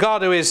serve a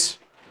God who is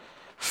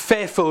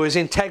faithful, who is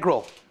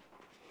integral.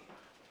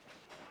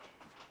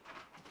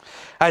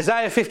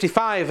 Isaiah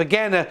 55,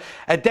 again,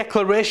 a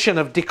declaration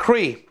of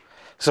decree.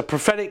 It's a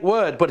prophetic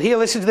word. But here,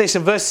 listen to this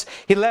in verse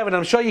 11.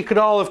 I'm sure you could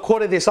all have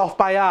quoted this off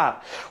by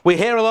heart. We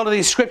hear a lot of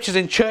these scriptures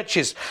in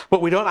churches,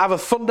 but we don't have a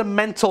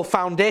fundamental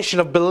foundation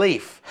of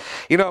belief.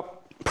 You know,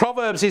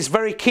 Proverbs is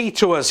very key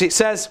to us. It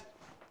says,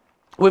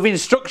 with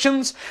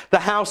instructions, the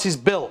house is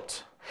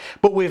built.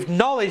 But with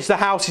knowledge, the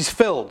house is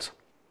filled.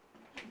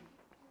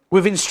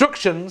 With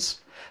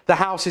instructions, the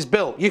house is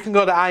built. You can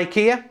go to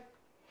IKEA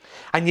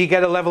and you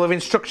get a level of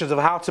instructions of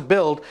how to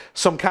build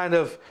some kind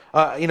of,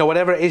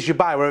 whatever it is you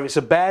buy, whether it's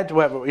a bed,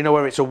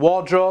 whether it's a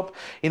wardrobe,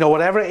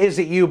 whatever it is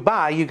that you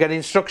buy, you get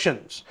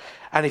instructions.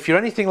 And if you're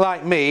anything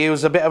like me,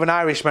 who's a bit of an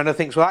Irishman who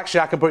thinks, well, actually,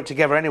 I can put it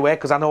together anyway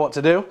because I know what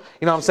to do.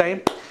 You know what I'm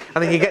saying?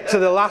 And then you get to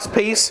the last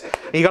piece,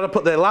 and you've got to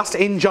put the last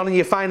hinge on, and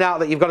you find out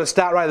that you've got to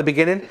start right at the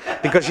beginning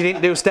because you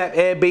didn't do step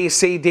A, B,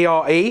 C, D,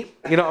 or E.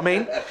 You know what I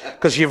mean?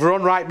 Because you've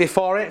run right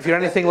before it, if you're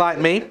anything like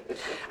me.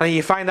 And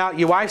you find out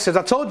your wife says,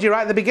 I told you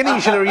right at the beginning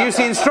you should have used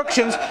the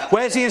instructions.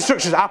 Where's the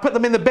instructions? I put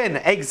them in the bin.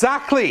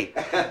 Exactly.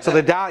 So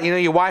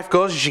your wife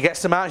goes, she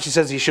gets them out, and she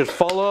says, you should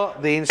follow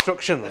the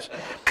instructions.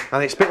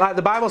 And it's a bit like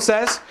the Bible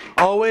says,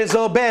 always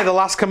obey the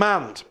last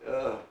command.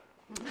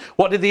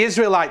 What did the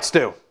Israelites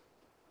do?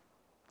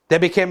 They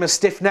became a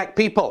stiff-necked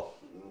people.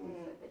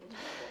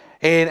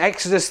 In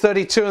Exodus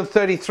 32 and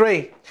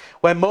 33,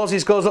 when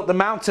Moses goes up the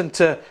mountain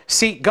to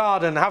seek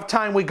God and have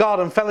time with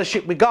God and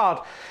fellowship with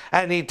God,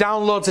 and he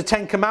downloads the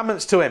 10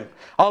 Commandments to him,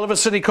 all of a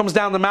sudden he comes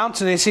down the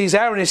mountain and he sees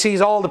Aaron, he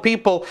sees all the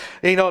people,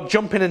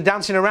 jumping and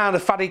dancing around a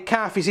fatted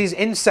calf. He sees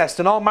incest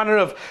and all manner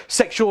of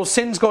sexual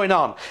sins going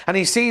on, and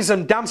he sees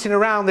them dancing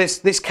around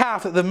this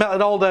calf that they've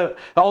melted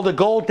all the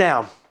gold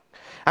down,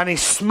 and he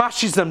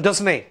smashes them,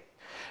 doesn't he?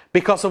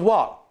 Because of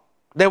what?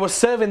 They were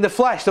serving the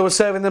flesh. They were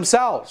serving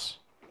themselves.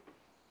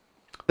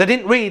 They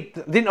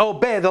didn't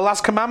obey the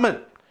last commandment.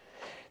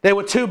 They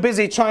were too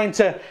busy trying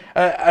to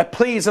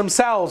please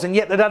themselves, and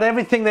yet they had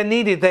everything they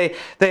needed. They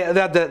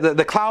had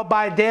the cloud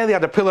by day, they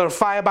had a pillar of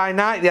fire by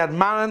night, they had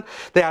manna,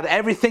 they had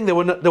everything. They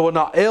were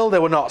not ill, they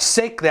were not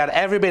sick, they had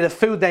every bit of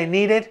food they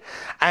needed,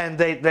 and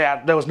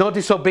there was no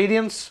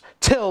disobedience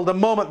till the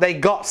moment they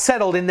got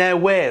settled in their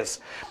ways.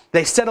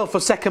 They settled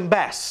for second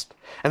best.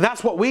 And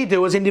that's what we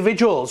do as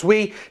individuals.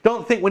 We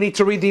don't think we need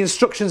to read the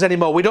instructions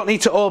anymore. We don't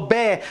need to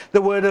obey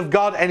the Word of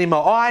God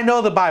anymore. Oh, I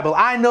know the Bible.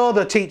 I know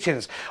the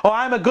teachings. Oh,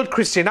 I'm a good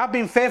Christian. I've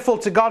been faithful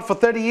to God for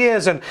 30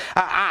 years and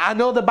I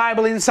know the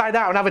Bible inside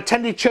out. And I've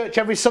attended church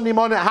every Sunday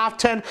morning at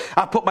 10:30.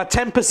 I put my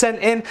 10%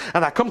 in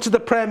and I come to the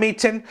prayer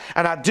meeting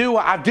and I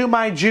do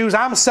my dues.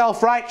 I'm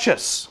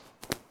self-righteous.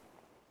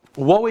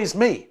 Woe is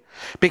me.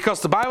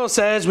 Because the Bible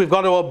says we've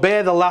got to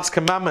obey the last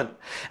commandment.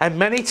 And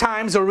many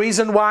times the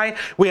reason why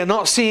we are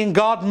not seeing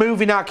God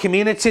move in our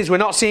communities, we're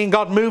not seeing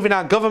God move in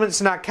our governments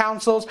and our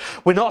councils,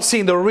 we're not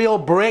seeing the real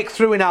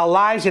breakthrough in our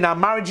lives, in our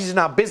marriages, in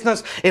our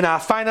business, in our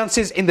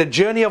finances, in the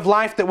journey of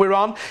life that we're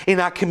on, in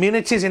our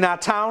communities, in our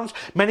towns.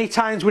 Many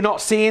times we're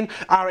not seeing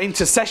our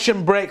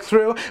intercession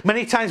breakthrough.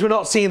 Many times we're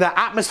not seeing the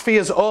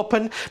atmospheres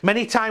open.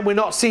 Many times we're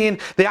not seeing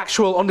the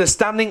actual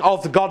understanding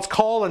of God's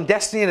call and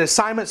destiny and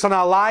assignments on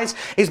our lives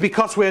is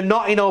because we're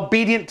not in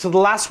obedience to the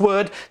last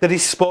word that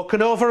is spoken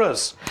over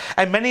us.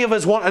 And many of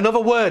us want another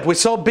word. We're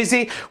so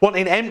busy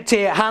wanting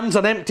empty hands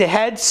on empty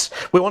heads.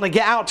 We want to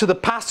get out to the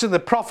pastor and the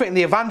prophet and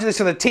the evangelist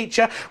and the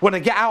teacher. We want to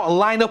get out and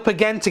line up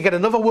again to get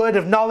another word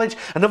of knowledge,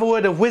 another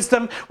word of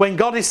wisdom, when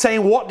God is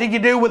saying, what did you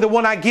do with the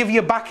one I give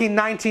you back in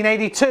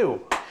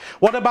 1982?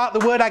 What about the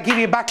word I give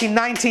you back in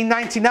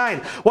 1999?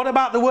 What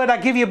about the word I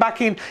give you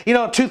back in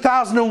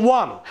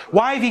 2001?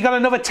 Why have you got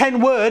another 10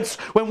 words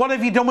when what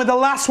have you done with the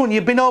last one?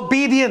 You've been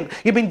obedient.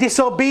 You've been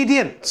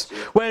disobedient.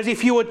 Whereas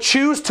if you would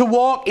choose to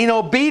walk in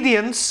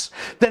obedience,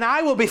 then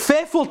I will be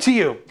faithful to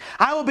you.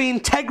 I will be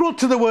integral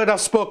to the word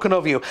I've spoken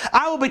over you.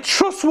 I will be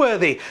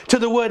trustworthy to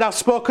the word I've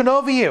spoken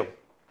over you.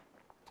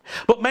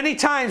 But many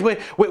times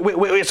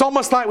it's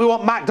almost like we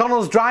want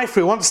McDonald's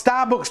drive-through, we want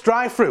Starbucks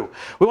drive-through,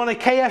 we want a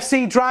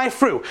KFC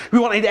drive-through. We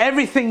wanted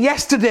everything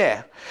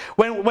yesterday.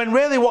 When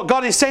really what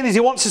God is saying is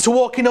He wants us to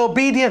walk in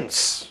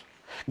obedience.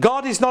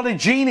 God is not a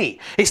genie.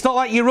 It's not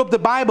like you rub the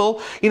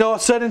Bible,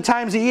 at certain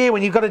times a year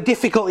when you've got a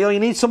difficulty or you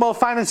need some more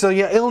finances or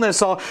your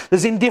illness or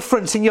there's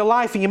indifference in your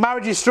life and your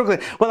marriage is struggling.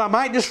 Well, I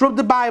might just rub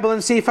the Bible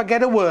and see if I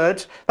get a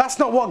word. That's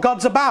not what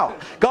God's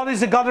about. God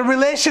is a God of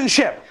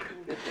relationship.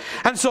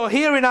 And so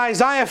here in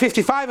Isaiah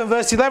 55 and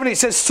verse 11 it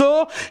says,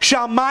 so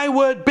shall my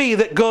word be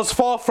that goes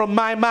forth from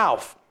my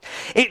mouth.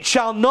 It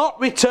shall not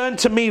return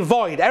to me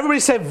void. Everybody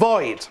say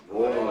void.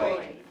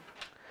 Void.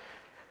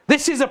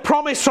 This is a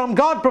promise from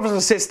God, brothers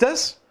and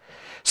sisters.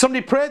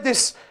 Somebody prayed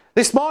this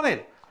morning.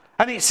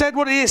 And it said,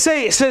 what did it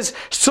say? It says,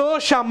 so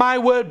shall my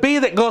word be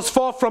that goes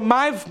forth from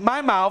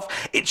my mouth.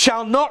 It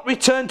shall not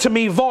return to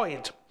me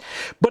void.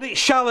 But it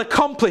shall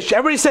accomplish.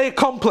 Everybody say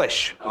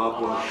accomplish.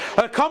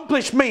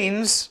 Accomplish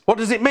means, what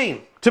does it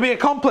mean? To be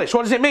accomplished,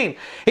 what does it mean?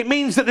 It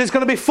means that there's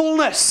going to be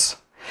fullness.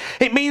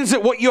 It means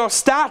that what you've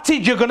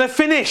started, you're going to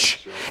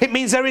finish. It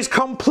means there is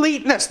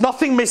completeness,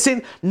 nothing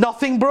missing,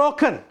 nothing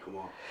broken.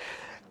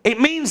 It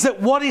means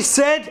that what is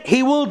said,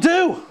 He will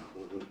do.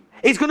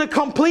 He's going to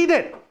complete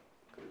it.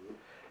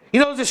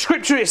 The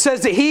scripture, it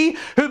says that he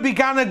who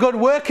began a good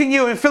work in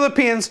you, in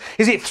Philippians,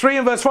 is it 3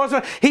 and verse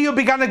 4? He who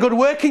began a good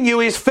work in you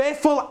is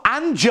faithful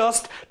and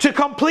just to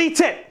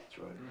complete it.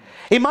 Right.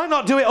 He might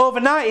not do it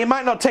overnight. It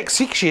might not take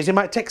 6 years. It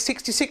might take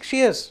 66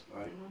 years.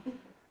 Right.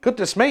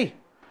 Goodness me.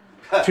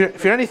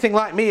 If you're anything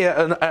like me,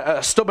 a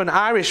stubborn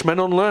Irishman,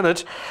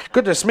 unlearned,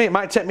 goodness me, it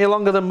might take me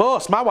longer than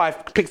most. My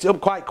wife picked it up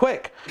quite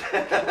quick.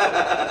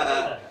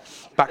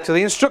 Back to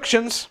the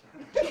instructions.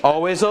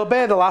 Always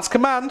obey the last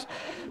command.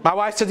 My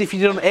wife said if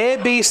you'd done A,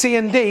 B, C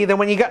and D, then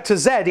when you got to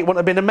Z, it wouldn't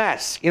have been a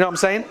mess. You know what I'm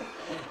saying?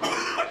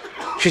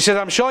 She said,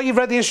 I'm sure you've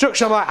read the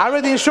instructions. I'm like, I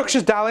read the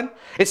instructions, darling.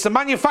 It's the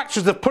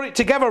manufacturers that put it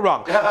together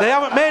wrong. They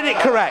haven't made it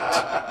correct.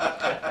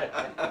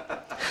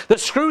 The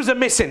screws are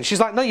missing. She's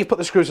like, no, you put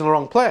the screws in the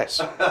wrong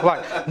place. I'm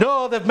like,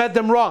 no, they've made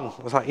them wrong.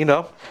 I was like,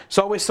 it's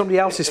always somebody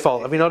else's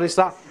fault. Have you noticed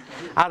that?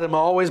 Adam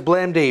always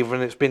blamed Eve,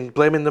 and it's been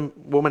blaming the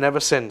woman ever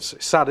since.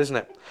 It's sad, isn't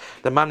it?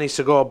 The man needs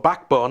to go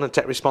backbone and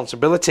take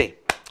responsibility.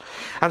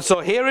 And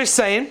so here he's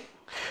saying,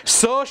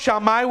 so shall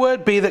my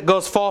word be that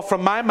goes forth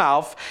from my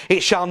mouth,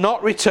 it shall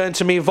not return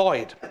to me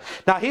void.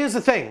 Now here's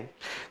the thing,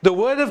 the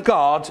word of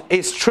God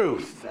is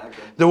truth.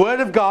 The word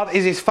of God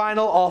is his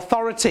final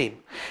authority.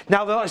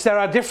 Now there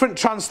are different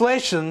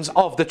translations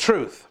of the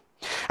truth.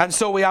 And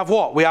so we have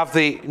what? We have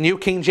the New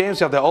King James,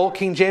 you have the Old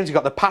King James, you've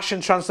got the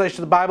Passion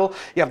Translation of the Bible,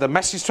 you have the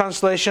Message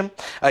Translation,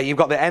 you've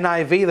got the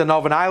NIV, the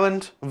Northern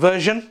Ireland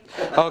version,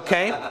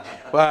 okay?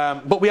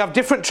 But we have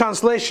different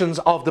translations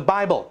of the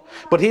Bible.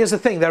 But here's the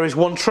thing, there is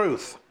one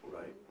truth.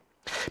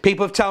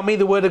 People have told me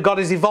the Word of God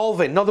is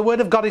evolving. No, the Word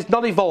of God is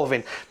not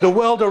evolving. The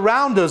world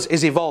around us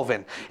is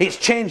evolving. It's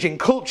changing.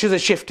 Cultures are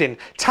shifting.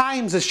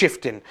 Times are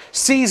shifting.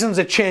 Seasons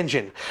are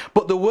changing.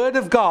 But the Word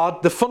of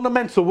God, the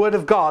fundamental Word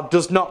of God,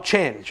 does not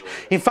change.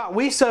 In fact,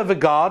 we serve a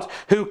God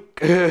who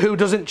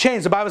doesn't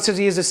change. The Bible says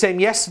he is the same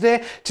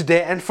yesterday,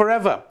 today, and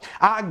forever.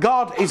 Our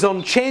God is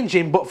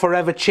unchanging, but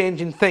forever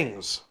changing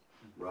things.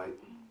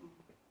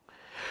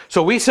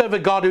 So we serve a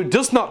God who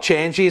does not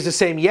change. He is the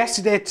same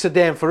yesterday,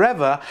 today, and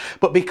forever.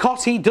 But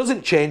because he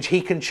doesn't change,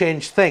 he can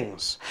change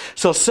things.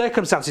 So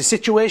circumstances,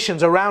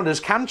 situations around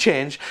us can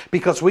change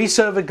because we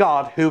serve a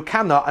God who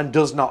cannot and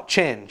does not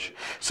change.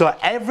 So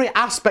every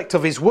aspect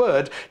of his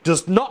word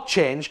does not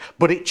change,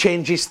 but it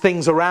changes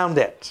things around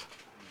it.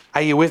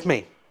 Are you with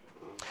me?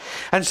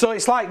 And so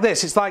it's like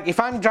this. It's like if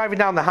I'm driving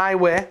down the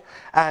highway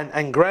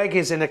and Greg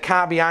is in a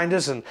car behind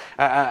us and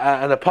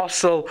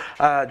Apostle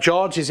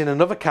George is in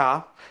another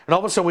car. And all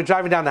of a sudden we're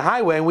driving down the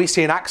highway and we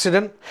see an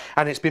accident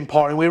and it's been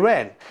pouring with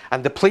rain.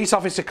 And the police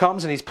officer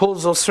comes and he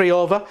pulls us three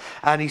over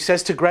and he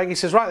says to Greg, he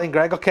says, right then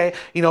Greg, okay,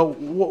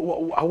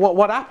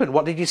 what happened?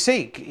 What did you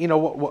see?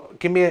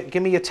 Give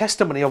me your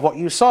testimony of what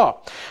you saw.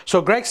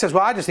 So Greg says,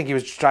 well, I just think he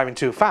was driving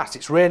too fast.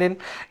 It's raining.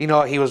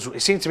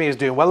 It seemed to me he was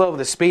doing well over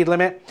the speed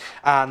limit.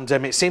 And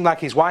it seemed like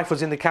his wife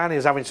was in the car and he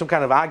was having some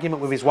kind of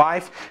argument with his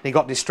wife. And he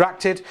got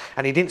distracted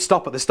and he didn't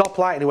stop at the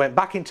stoplight and he went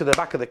back into the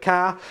back of the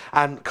car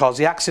and caused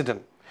the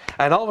accident.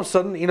 And all of a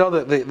sudden,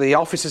 the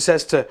officer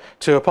says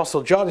to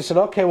Apostle George, he said,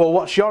 okay, well,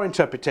 what's your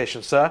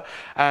interpretation, sir?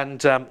 And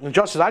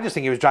George says, I just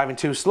think he was driving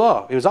too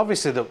slow. It was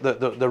obviously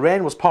the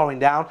rain was pouring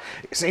down.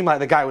 It seemed like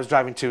the guy was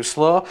driving too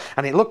slow.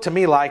 And it looked to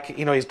me like,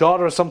 his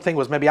daughter or something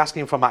was maybe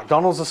asking him for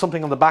McDonald's or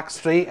something on the back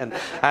street.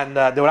 And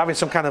they were having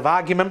some kind of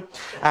argument.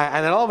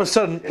 And then all of a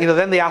sudden,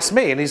 then they asked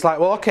me. And he's like,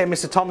 well, okay,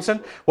 Mr.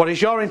 Thompson, what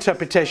is your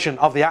interpretation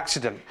of the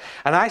accident?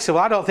 And I said,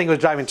 well, I don't think he was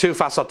driving too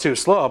fast or too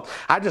slow.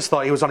 I just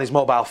thought he was on his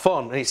mobile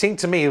phone. And it seemed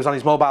to me he was on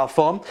his mobile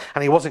phone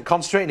and he wasn't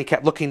concentrating. He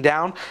kept looking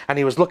down and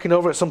he was looking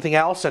over at something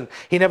else and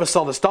he never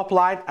saw the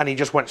stoplight and he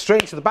just went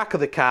straight into the back of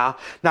the car.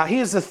 Now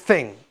here's the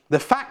thing. The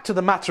fact of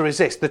the matter is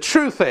this. The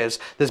truth is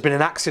there's been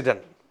an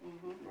accident.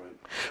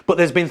 But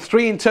there's been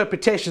three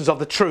interpretations of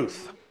the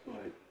truth.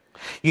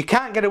 You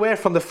can't get away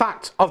from the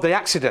fact of the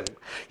accident.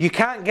 You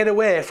can't get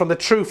away from the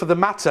truth of the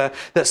matter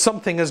that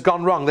something has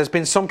gone wrong. There's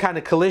been some kind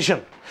of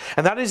collision.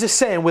 And that is the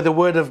same with the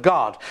Word of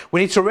God.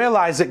 We need to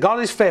realize that God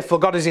is faithful,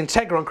 God is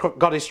integral, and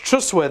God is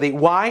trustworthy.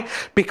 Why?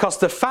 Because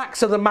the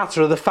facts of the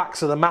matter are the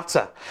facts of the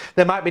matter.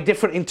 There might be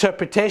different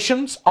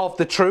interpretations of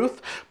the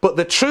truth, but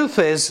the truth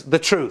is the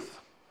truth.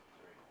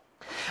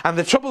 And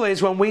the trouble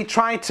is when we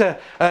try to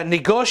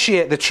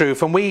negotiate the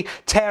truth and we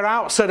tear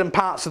out certain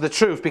parts of the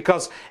truth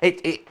because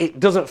it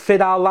doesn't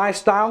fit our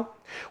lifestyle,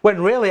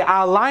 when really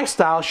our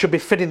lifestyle should be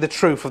fitting the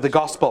truth of the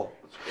gospel.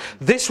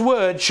 This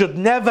word should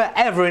never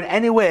ever in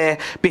any way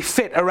be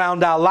fit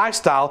around our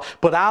lifestyle,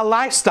 but our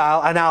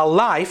lifestyle and our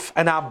life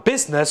and our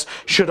business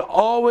should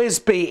always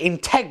be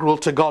integral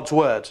to God's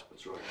word.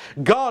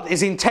 God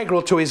is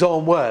integral to his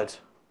own word.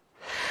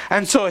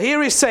 And so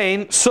here he's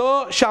saying,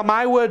 so shall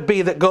my word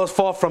be that goes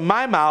forth from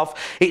my mouth.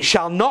 It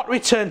shall not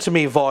return to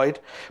me void,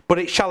 but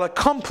it shall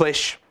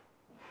accomplish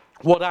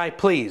what I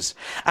please.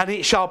 And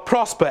it shall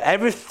prosper.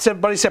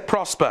 Everybody said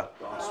prosper.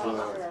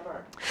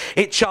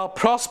 It shall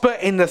prosper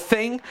in the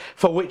thing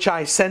for which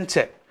I sent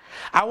it.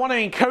 I want to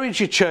encourage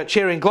you, church,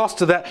 here in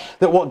Gloucester, that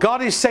what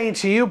God is saying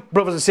to you,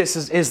 brothers and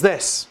sisters, is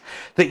this.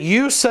 That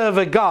you serve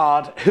a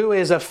God who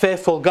is a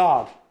faithful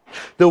God.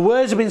 The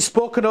words have been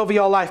spoken over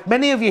your life.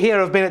 Many of you here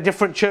have been at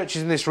different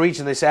churches in this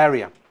region, this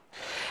area.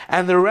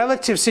 And the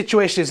relative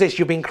situation is this.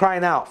 You've been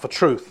crying out for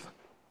truth.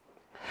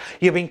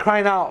 You've been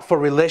crying out for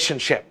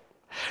relationship.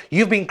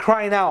 You've been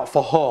crying out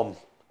for home.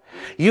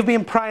 You've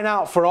been crying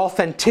out for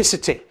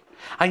authenticity.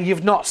 And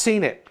you've not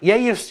seen it. Yeah,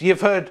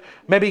 you've heard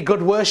maybe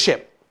good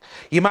worship.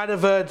 You might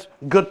have heard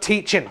good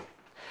teaching.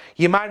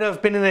 You might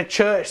have been in a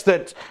church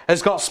that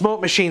has got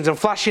smoke machines and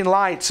flashing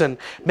lights. And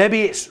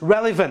maybe it's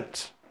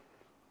relevant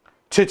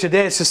to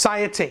today's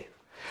society,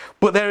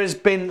 but there has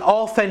been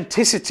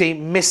authenticity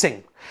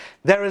missing.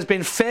 There has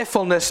been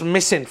faithfulness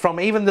missing from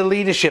even the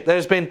leadership.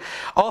 There's been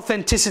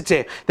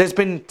authenticity. There's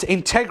been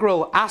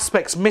integral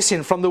aspects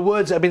missing from the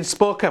words that have been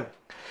spoken.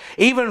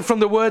 Even from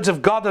the words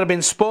of God that have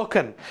been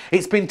spoken.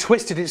 It's been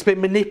twisted, it's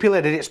been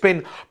manipulated, it's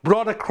been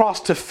brought across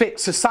to fit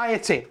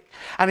society.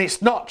 And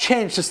it's not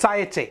changed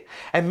society.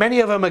 And many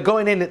of them are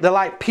going in, they're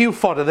like pew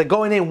fodder. They're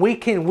going in,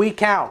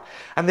 week out.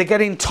 And they're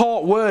getting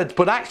taught words.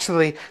 But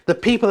actually, the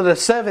people that are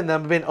serving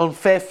them have been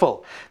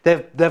unfaithful.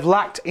 They've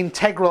lacked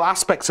integral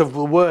aspects of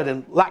the word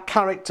and lacked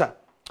character.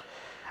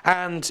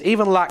 And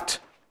even lacked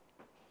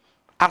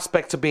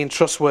aspects of being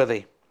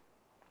trustworthy.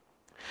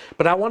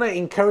 But I want to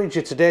encourage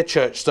you today,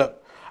 church,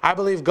 that I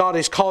believe God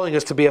is calling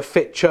us to be a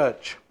fit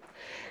church.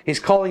 He's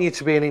calling you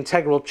to be an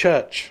integral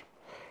church.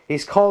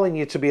 He's calling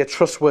you to be a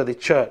trustworthy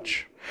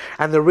church.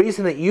 And the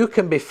reason that you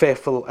can be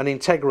faithful and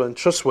integral and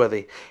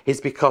trustworthy is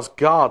because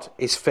God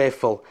is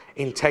faithful,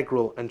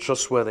 integral and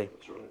trustworthy.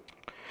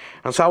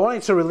 And so I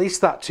wanted to release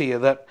that to you,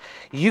 that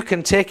you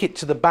can take it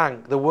to the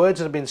bank, the words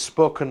that have been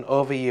spoken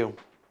over you.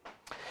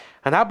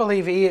 And I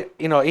believe,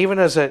 even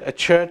as a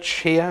church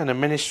here and a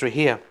ministry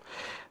here,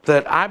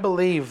 that I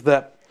believe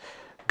that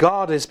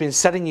God has been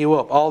setting you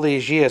up all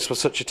these years for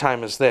such a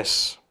time as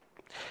this.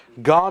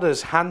 God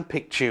has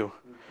handpicked you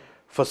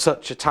for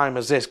such a time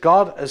as this.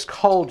 God has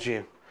called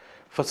you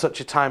for such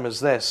a time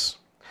as this.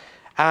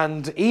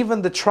 And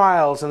even the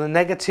trials and the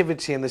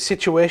negativity and the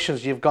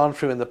situations you've gone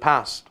through in the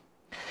past,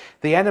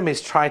 the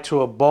enemies tried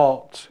to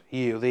abort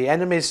you. The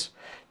enemies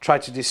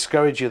tried to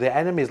discourage you. The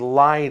enemies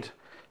lied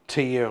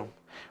to you.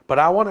 But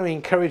I want to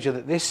encourage you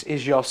that this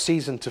is your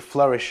season to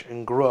flourish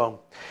and grow.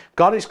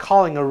 God is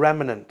calling a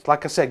remnant.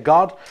 Like I said,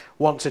 God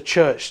wants a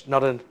church,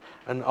 not an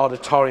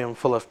auditorium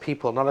full of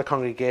people, not a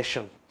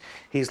congregation.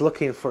 He's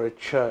looking for a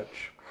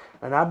church.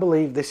 And I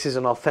believe this is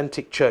an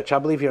authentic church. I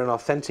believe you're an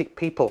authentic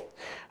people.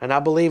 And I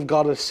believe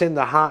God has seen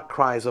the heart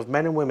cries of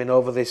men and women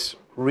over this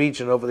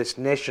region, over this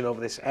nation,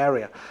 over this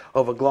area,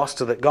 over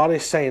Gloucester, that God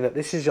is saying that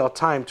this is your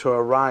time to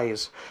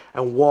arise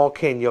and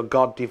walk in your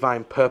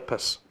God-divine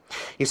purpose.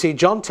 You see,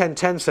 John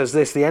 10:10 says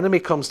this: the enemy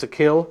comes to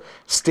kill,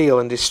 steal,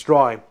 and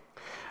destroy.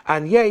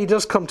 And yeah, he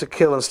does come to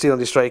kill and steal and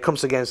destroy. He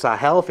comes against our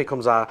health. He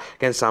comes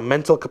against our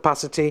mental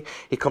capacity.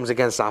 He comes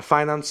against our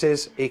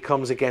finances. He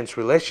comes against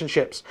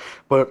relationships.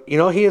 But,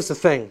 here's the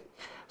thing.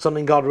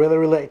 Something God really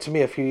related to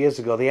me a few years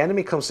ago. The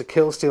enemy comes to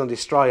kill, steal, and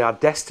destroy our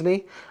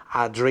destiny,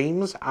 our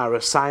dreams, our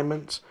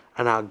assignments,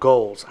 and our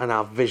goals, and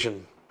our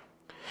vision.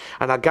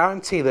 And I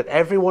guarantee that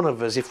every one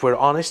of us, if we're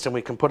honest and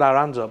we can put our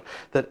hands up,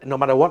 that no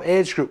matter what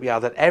age group we are,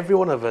 that every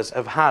one of us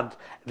have had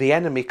the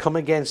enemy come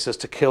against us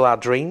to kill our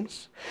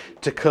dreams,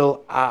 to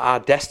kill our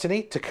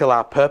destiny, to kill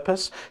our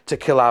purpose, to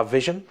kill our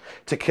vision,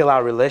 to kill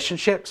our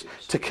relationships,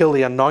 to kill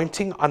the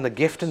anointing and the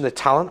gift and the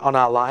talent on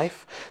our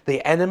life.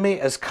 The enemy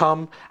has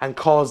come and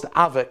caused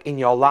havoc in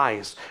your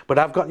lives. But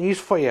I've got news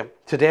for you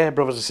today,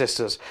 brothers and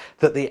sisters,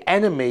 that the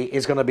enemy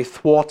is going to be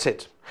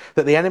thwarted.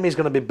 That the enemy is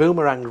going to be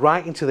boomeranged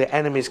right into the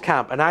enemy's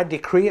camp. And I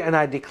decree and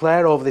I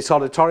declare over this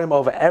auditorium,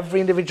 over every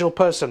individual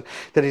person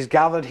that is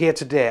gathered here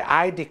today,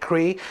 I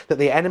decree that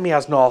the enemy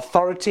has no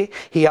authority.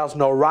 He has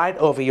no right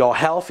over your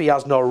health. He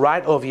has no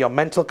right over your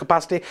mental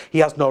capacity. He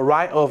has no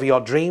right over your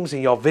dreams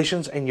and your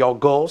visions and your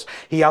goals.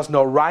 He has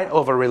no right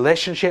over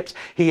relationships.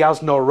 He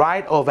has no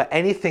right over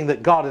anything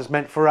that God has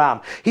meant for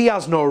Am. He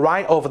has no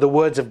right over the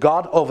words of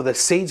God, over the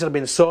seeds that have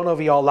been sown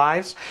over your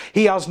lives.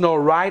 He has no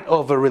right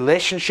over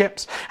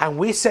relationships. And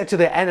we said to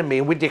the enemy,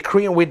 and we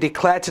decree and we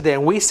declare today,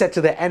 and we said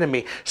to the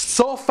enemy,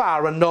 so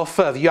far and no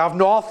further. You have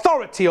no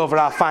authority over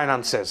our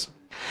finances.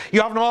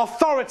 You have no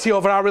authority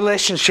over our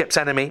relationships,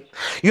 enemy.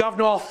 You have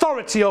no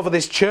authority over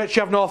this church.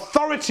 You have no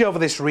authority over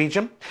this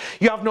region.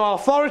 You have no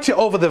authority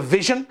over the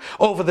vision,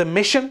 over the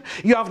mission.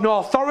 You have no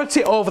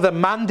authority over the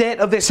mandate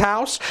of this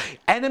house.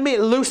 Enemy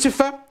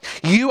Lucifer,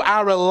 you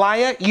are a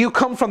liar. You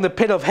come from the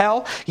pit of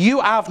hell. You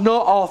have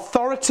no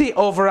authority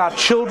over our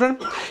children.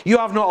 You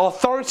have no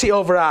authority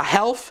over our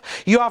health.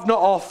 You have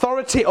no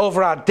authority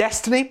over our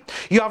destiny.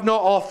 You have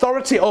no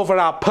authority over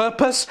our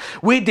purpose.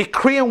 We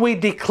decree and we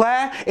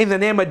declare in the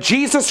name of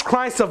Jesus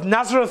Christ of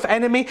Nazareth,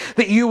 enemy,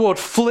 that you would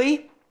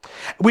flee.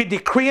 We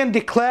decree and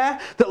declare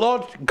that,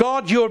 Lord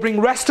God, you will bring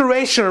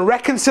restoration and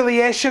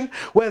reconciliation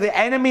where the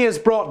enemy has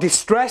brought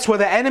distress, where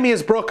the enemy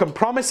has broken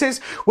promises,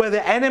 where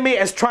the enemy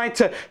has tried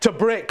to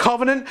break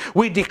covenant.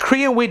 We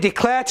decree and we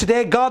declare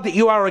today, God, that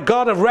you are a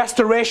God of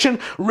restoration,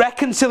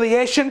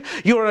 reconciliation.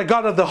 You are a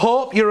God of the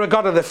hope. You're a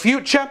God of the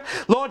future.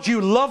 Lord,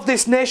 you love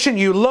this nation.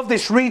 You love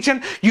this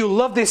region. You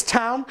love this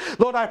town.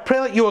 Lord, I pray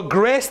that you will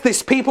grace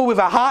this people with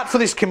a heart for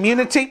this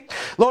community.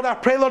 Lord, I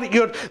pray, Lord,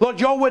 that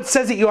your word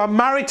says that you are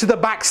married to the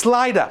backslider.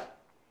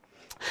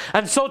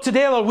 And so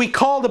today, Lord, we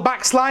call the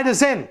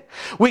backsliders in.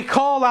 We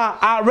call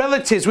our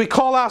relatives, we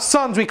call our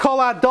sons, we call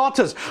our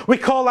daughters, we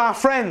call our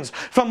friends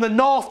from the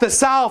north, the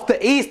south,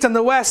 the east and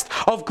the west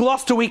of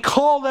Gloucester. We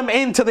call them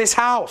into this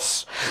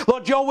house.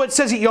 Lord, your word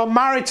says that you're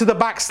married to the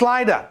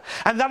backslider.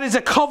 And that is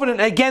a covenant,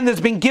 again, that's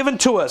been given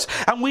to us.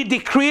 And we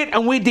decree it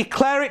and we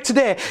declare it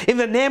today in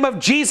the name of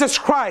Jesus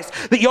Christ,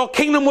 that your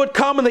kingdom would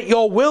come and that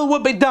your will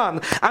would be done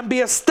and be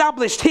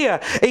established here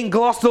in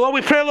Gloucester. Lord,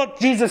 we pray, Lord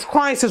Jesus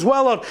Christ, as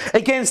well, Lord,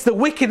 against the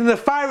wicked and the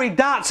fiery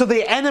darts of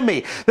the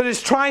enemy that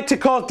has tried to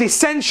cause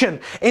dissension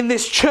in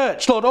this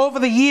church, Lord, over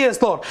the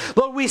years, Lord.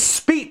 Lord, we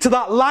speak to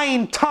that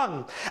lying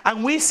tongue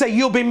and we say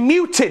you'll be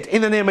muted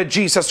in the name of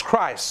Jesus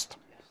Christ.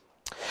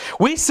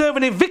 We serve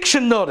an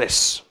eviction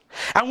notice.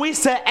 And we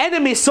say,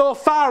 enemy so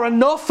far and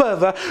no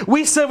further.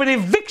 We serve an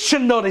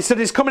eviction notice that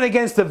is coming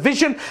against the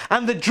vision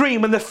and the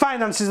dream and the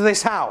finances of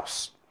this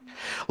house.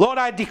 Lord,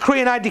 I decree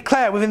and I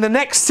declare within the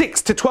next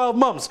 6 to 12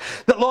 months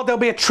that, Lord, there'll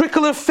be a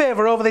trickle of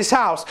favor over this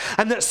house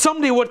and that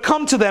somebody would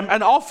come to them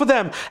and offer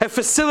them a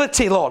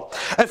facility, Lord.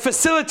 A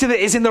facility that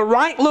is in the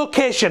right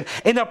location,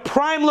 in a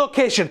prime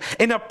location,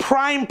 in a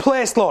prime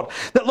place, Lord.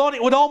 That, Lord,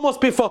 it would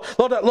almost be for,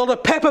 Lord, a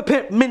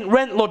peppermint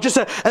rent, Lord, just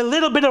a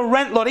little bit of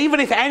rent, Lord, even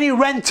if any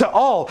rent at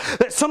all.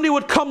 That somebody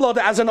would come, Lord,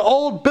 as an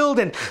old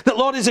building that,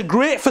 Lord, is a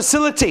great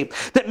facility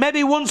that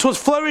maybe once was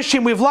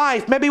flourishing with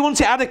life, maybe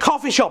once it had a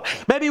coffee shop,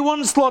 maybe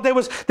once, Lord,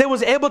 they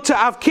was able to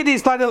have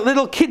kiddies, like a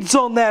little kids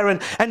zone there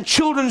and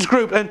children's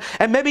group,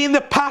 and maybe in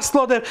the past,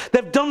 Lord,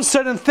 they've done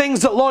certain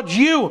things that, Lord,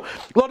 you,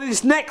 Lord, in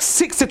this next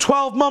 6 to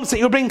 12 months that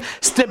you'll bring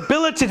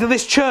stability to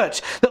this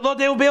church, that, Lord,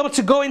 they will be able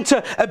to go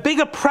into a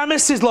bigger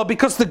premises, Lord,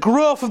 because the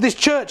growth of this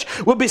church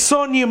will be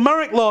so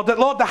numeric, Lord, that,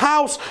 Lord, the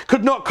house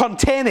could not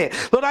contain it.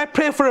 Lord, I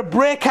pray for a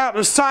breakout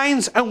of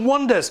signs and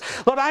wonders.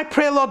 Lord, I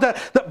pray, Lord,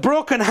 that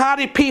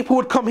broken-hearted people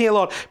would come here,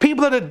 Lord,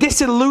 people that are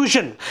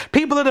disillusioned,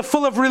 people that are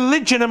full of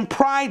religion and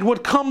pride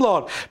would come,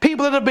 Lord.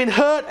 People that have been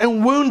hurt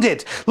and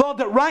wounded, Lord,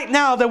 that right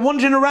now they're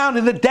wandering around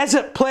in the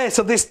desert place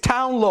of this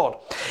town, Lord.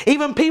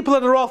 Even people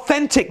that are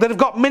authentic, that have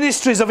got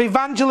ministries of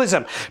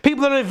evangelism,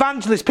 people that are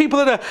evangelists,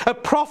 people that are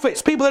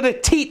prophets, people that are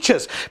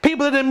teachers,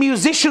 people that are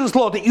musicians,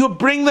 Lord, that you would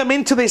bring them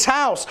into this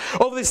house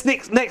over this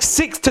next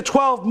 6 to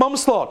 12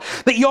 months, Lord,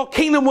 that your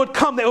kingdom would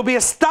come, there will be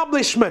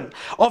establishment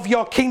of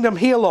your kingdom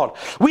here, Lord.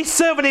 We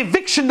serve an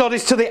eviction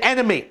notice to the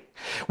enemy.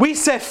 We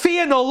say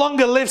fear no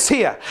longer lives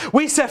here.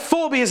 We say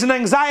phobias and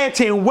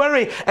anxiety and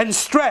worry and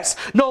stress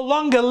no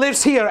longer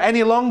lives here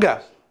any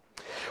longer.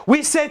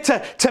 We say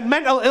to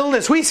mental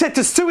illness, we say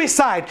to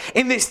suicide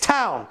in this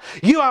town,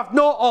 you have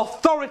no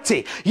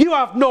authority, you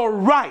have no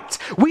right.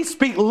 We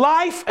speak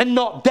life and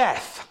not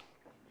death.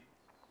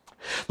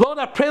 Lord,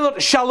 I pray,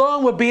 Lord,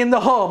 shalom would be in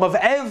the home of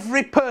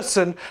every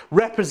person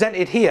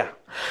represented here.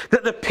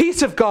 That the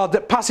peace of God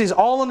that passes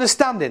all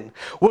understanding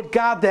would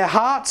guard their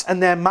hearts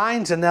and their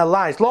minds and their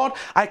lives. Lord,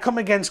 I come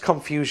against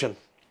confusion.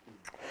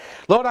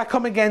 Lord, I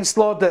come against,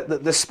 Lord,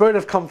 the spirit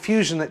of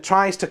confusion that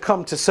tries to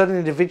come to certain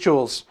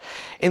individuals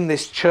in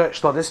this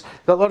church, Lord.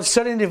 Lord,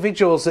 certain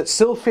individuals that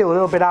still feel a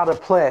little bit out of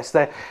place.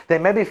 They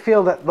maybe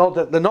feel that, Lord,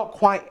 that they're not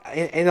quite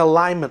in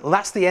alignment. And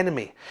that's the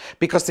enemy,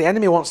 because the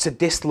enemy wants to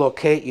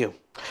dislocate you.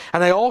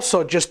 And I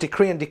also just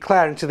decree and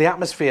declare into the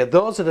atmosphere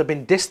those that have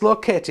been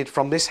dislocated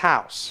from this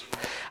house.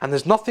 And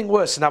there's nothing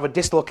worse than have a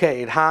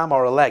dislocated arm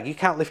or a leg. You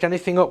can't lift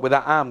anything up with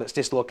that arm that's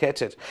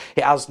dislocated.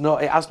 It has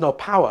no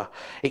power.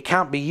 It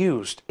can't be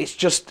used. It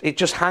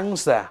just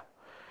hangs there.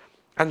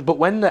 But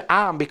when the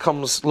arm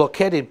becomes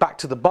located back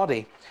to the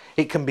body,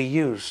 it can be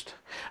used.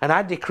 And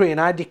I decree and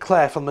I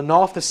declare from the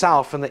north to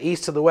south, from the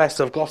east to the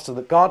west of Gloucester,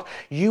 that God,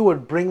 you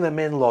would bring them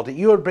in, Lord. That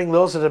you would bring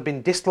those that have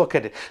been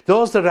dislocated,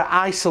 those that are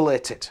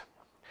isolated,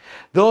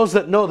 those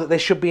that know that they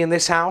should be in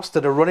this house,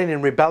 that are running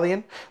in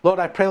rebellion. Lord,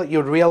 I pray that you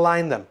would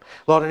realign them.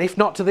 Lord, and if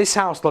not to this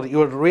house, Lord, that you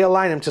would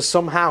realign them to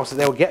some house, that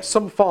they will get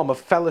some form of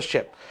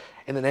fellowship.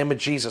 In the name of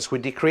Jesus, we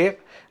decree it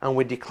and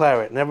we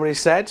declare it. And everybody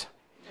said,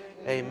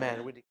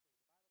 Amen.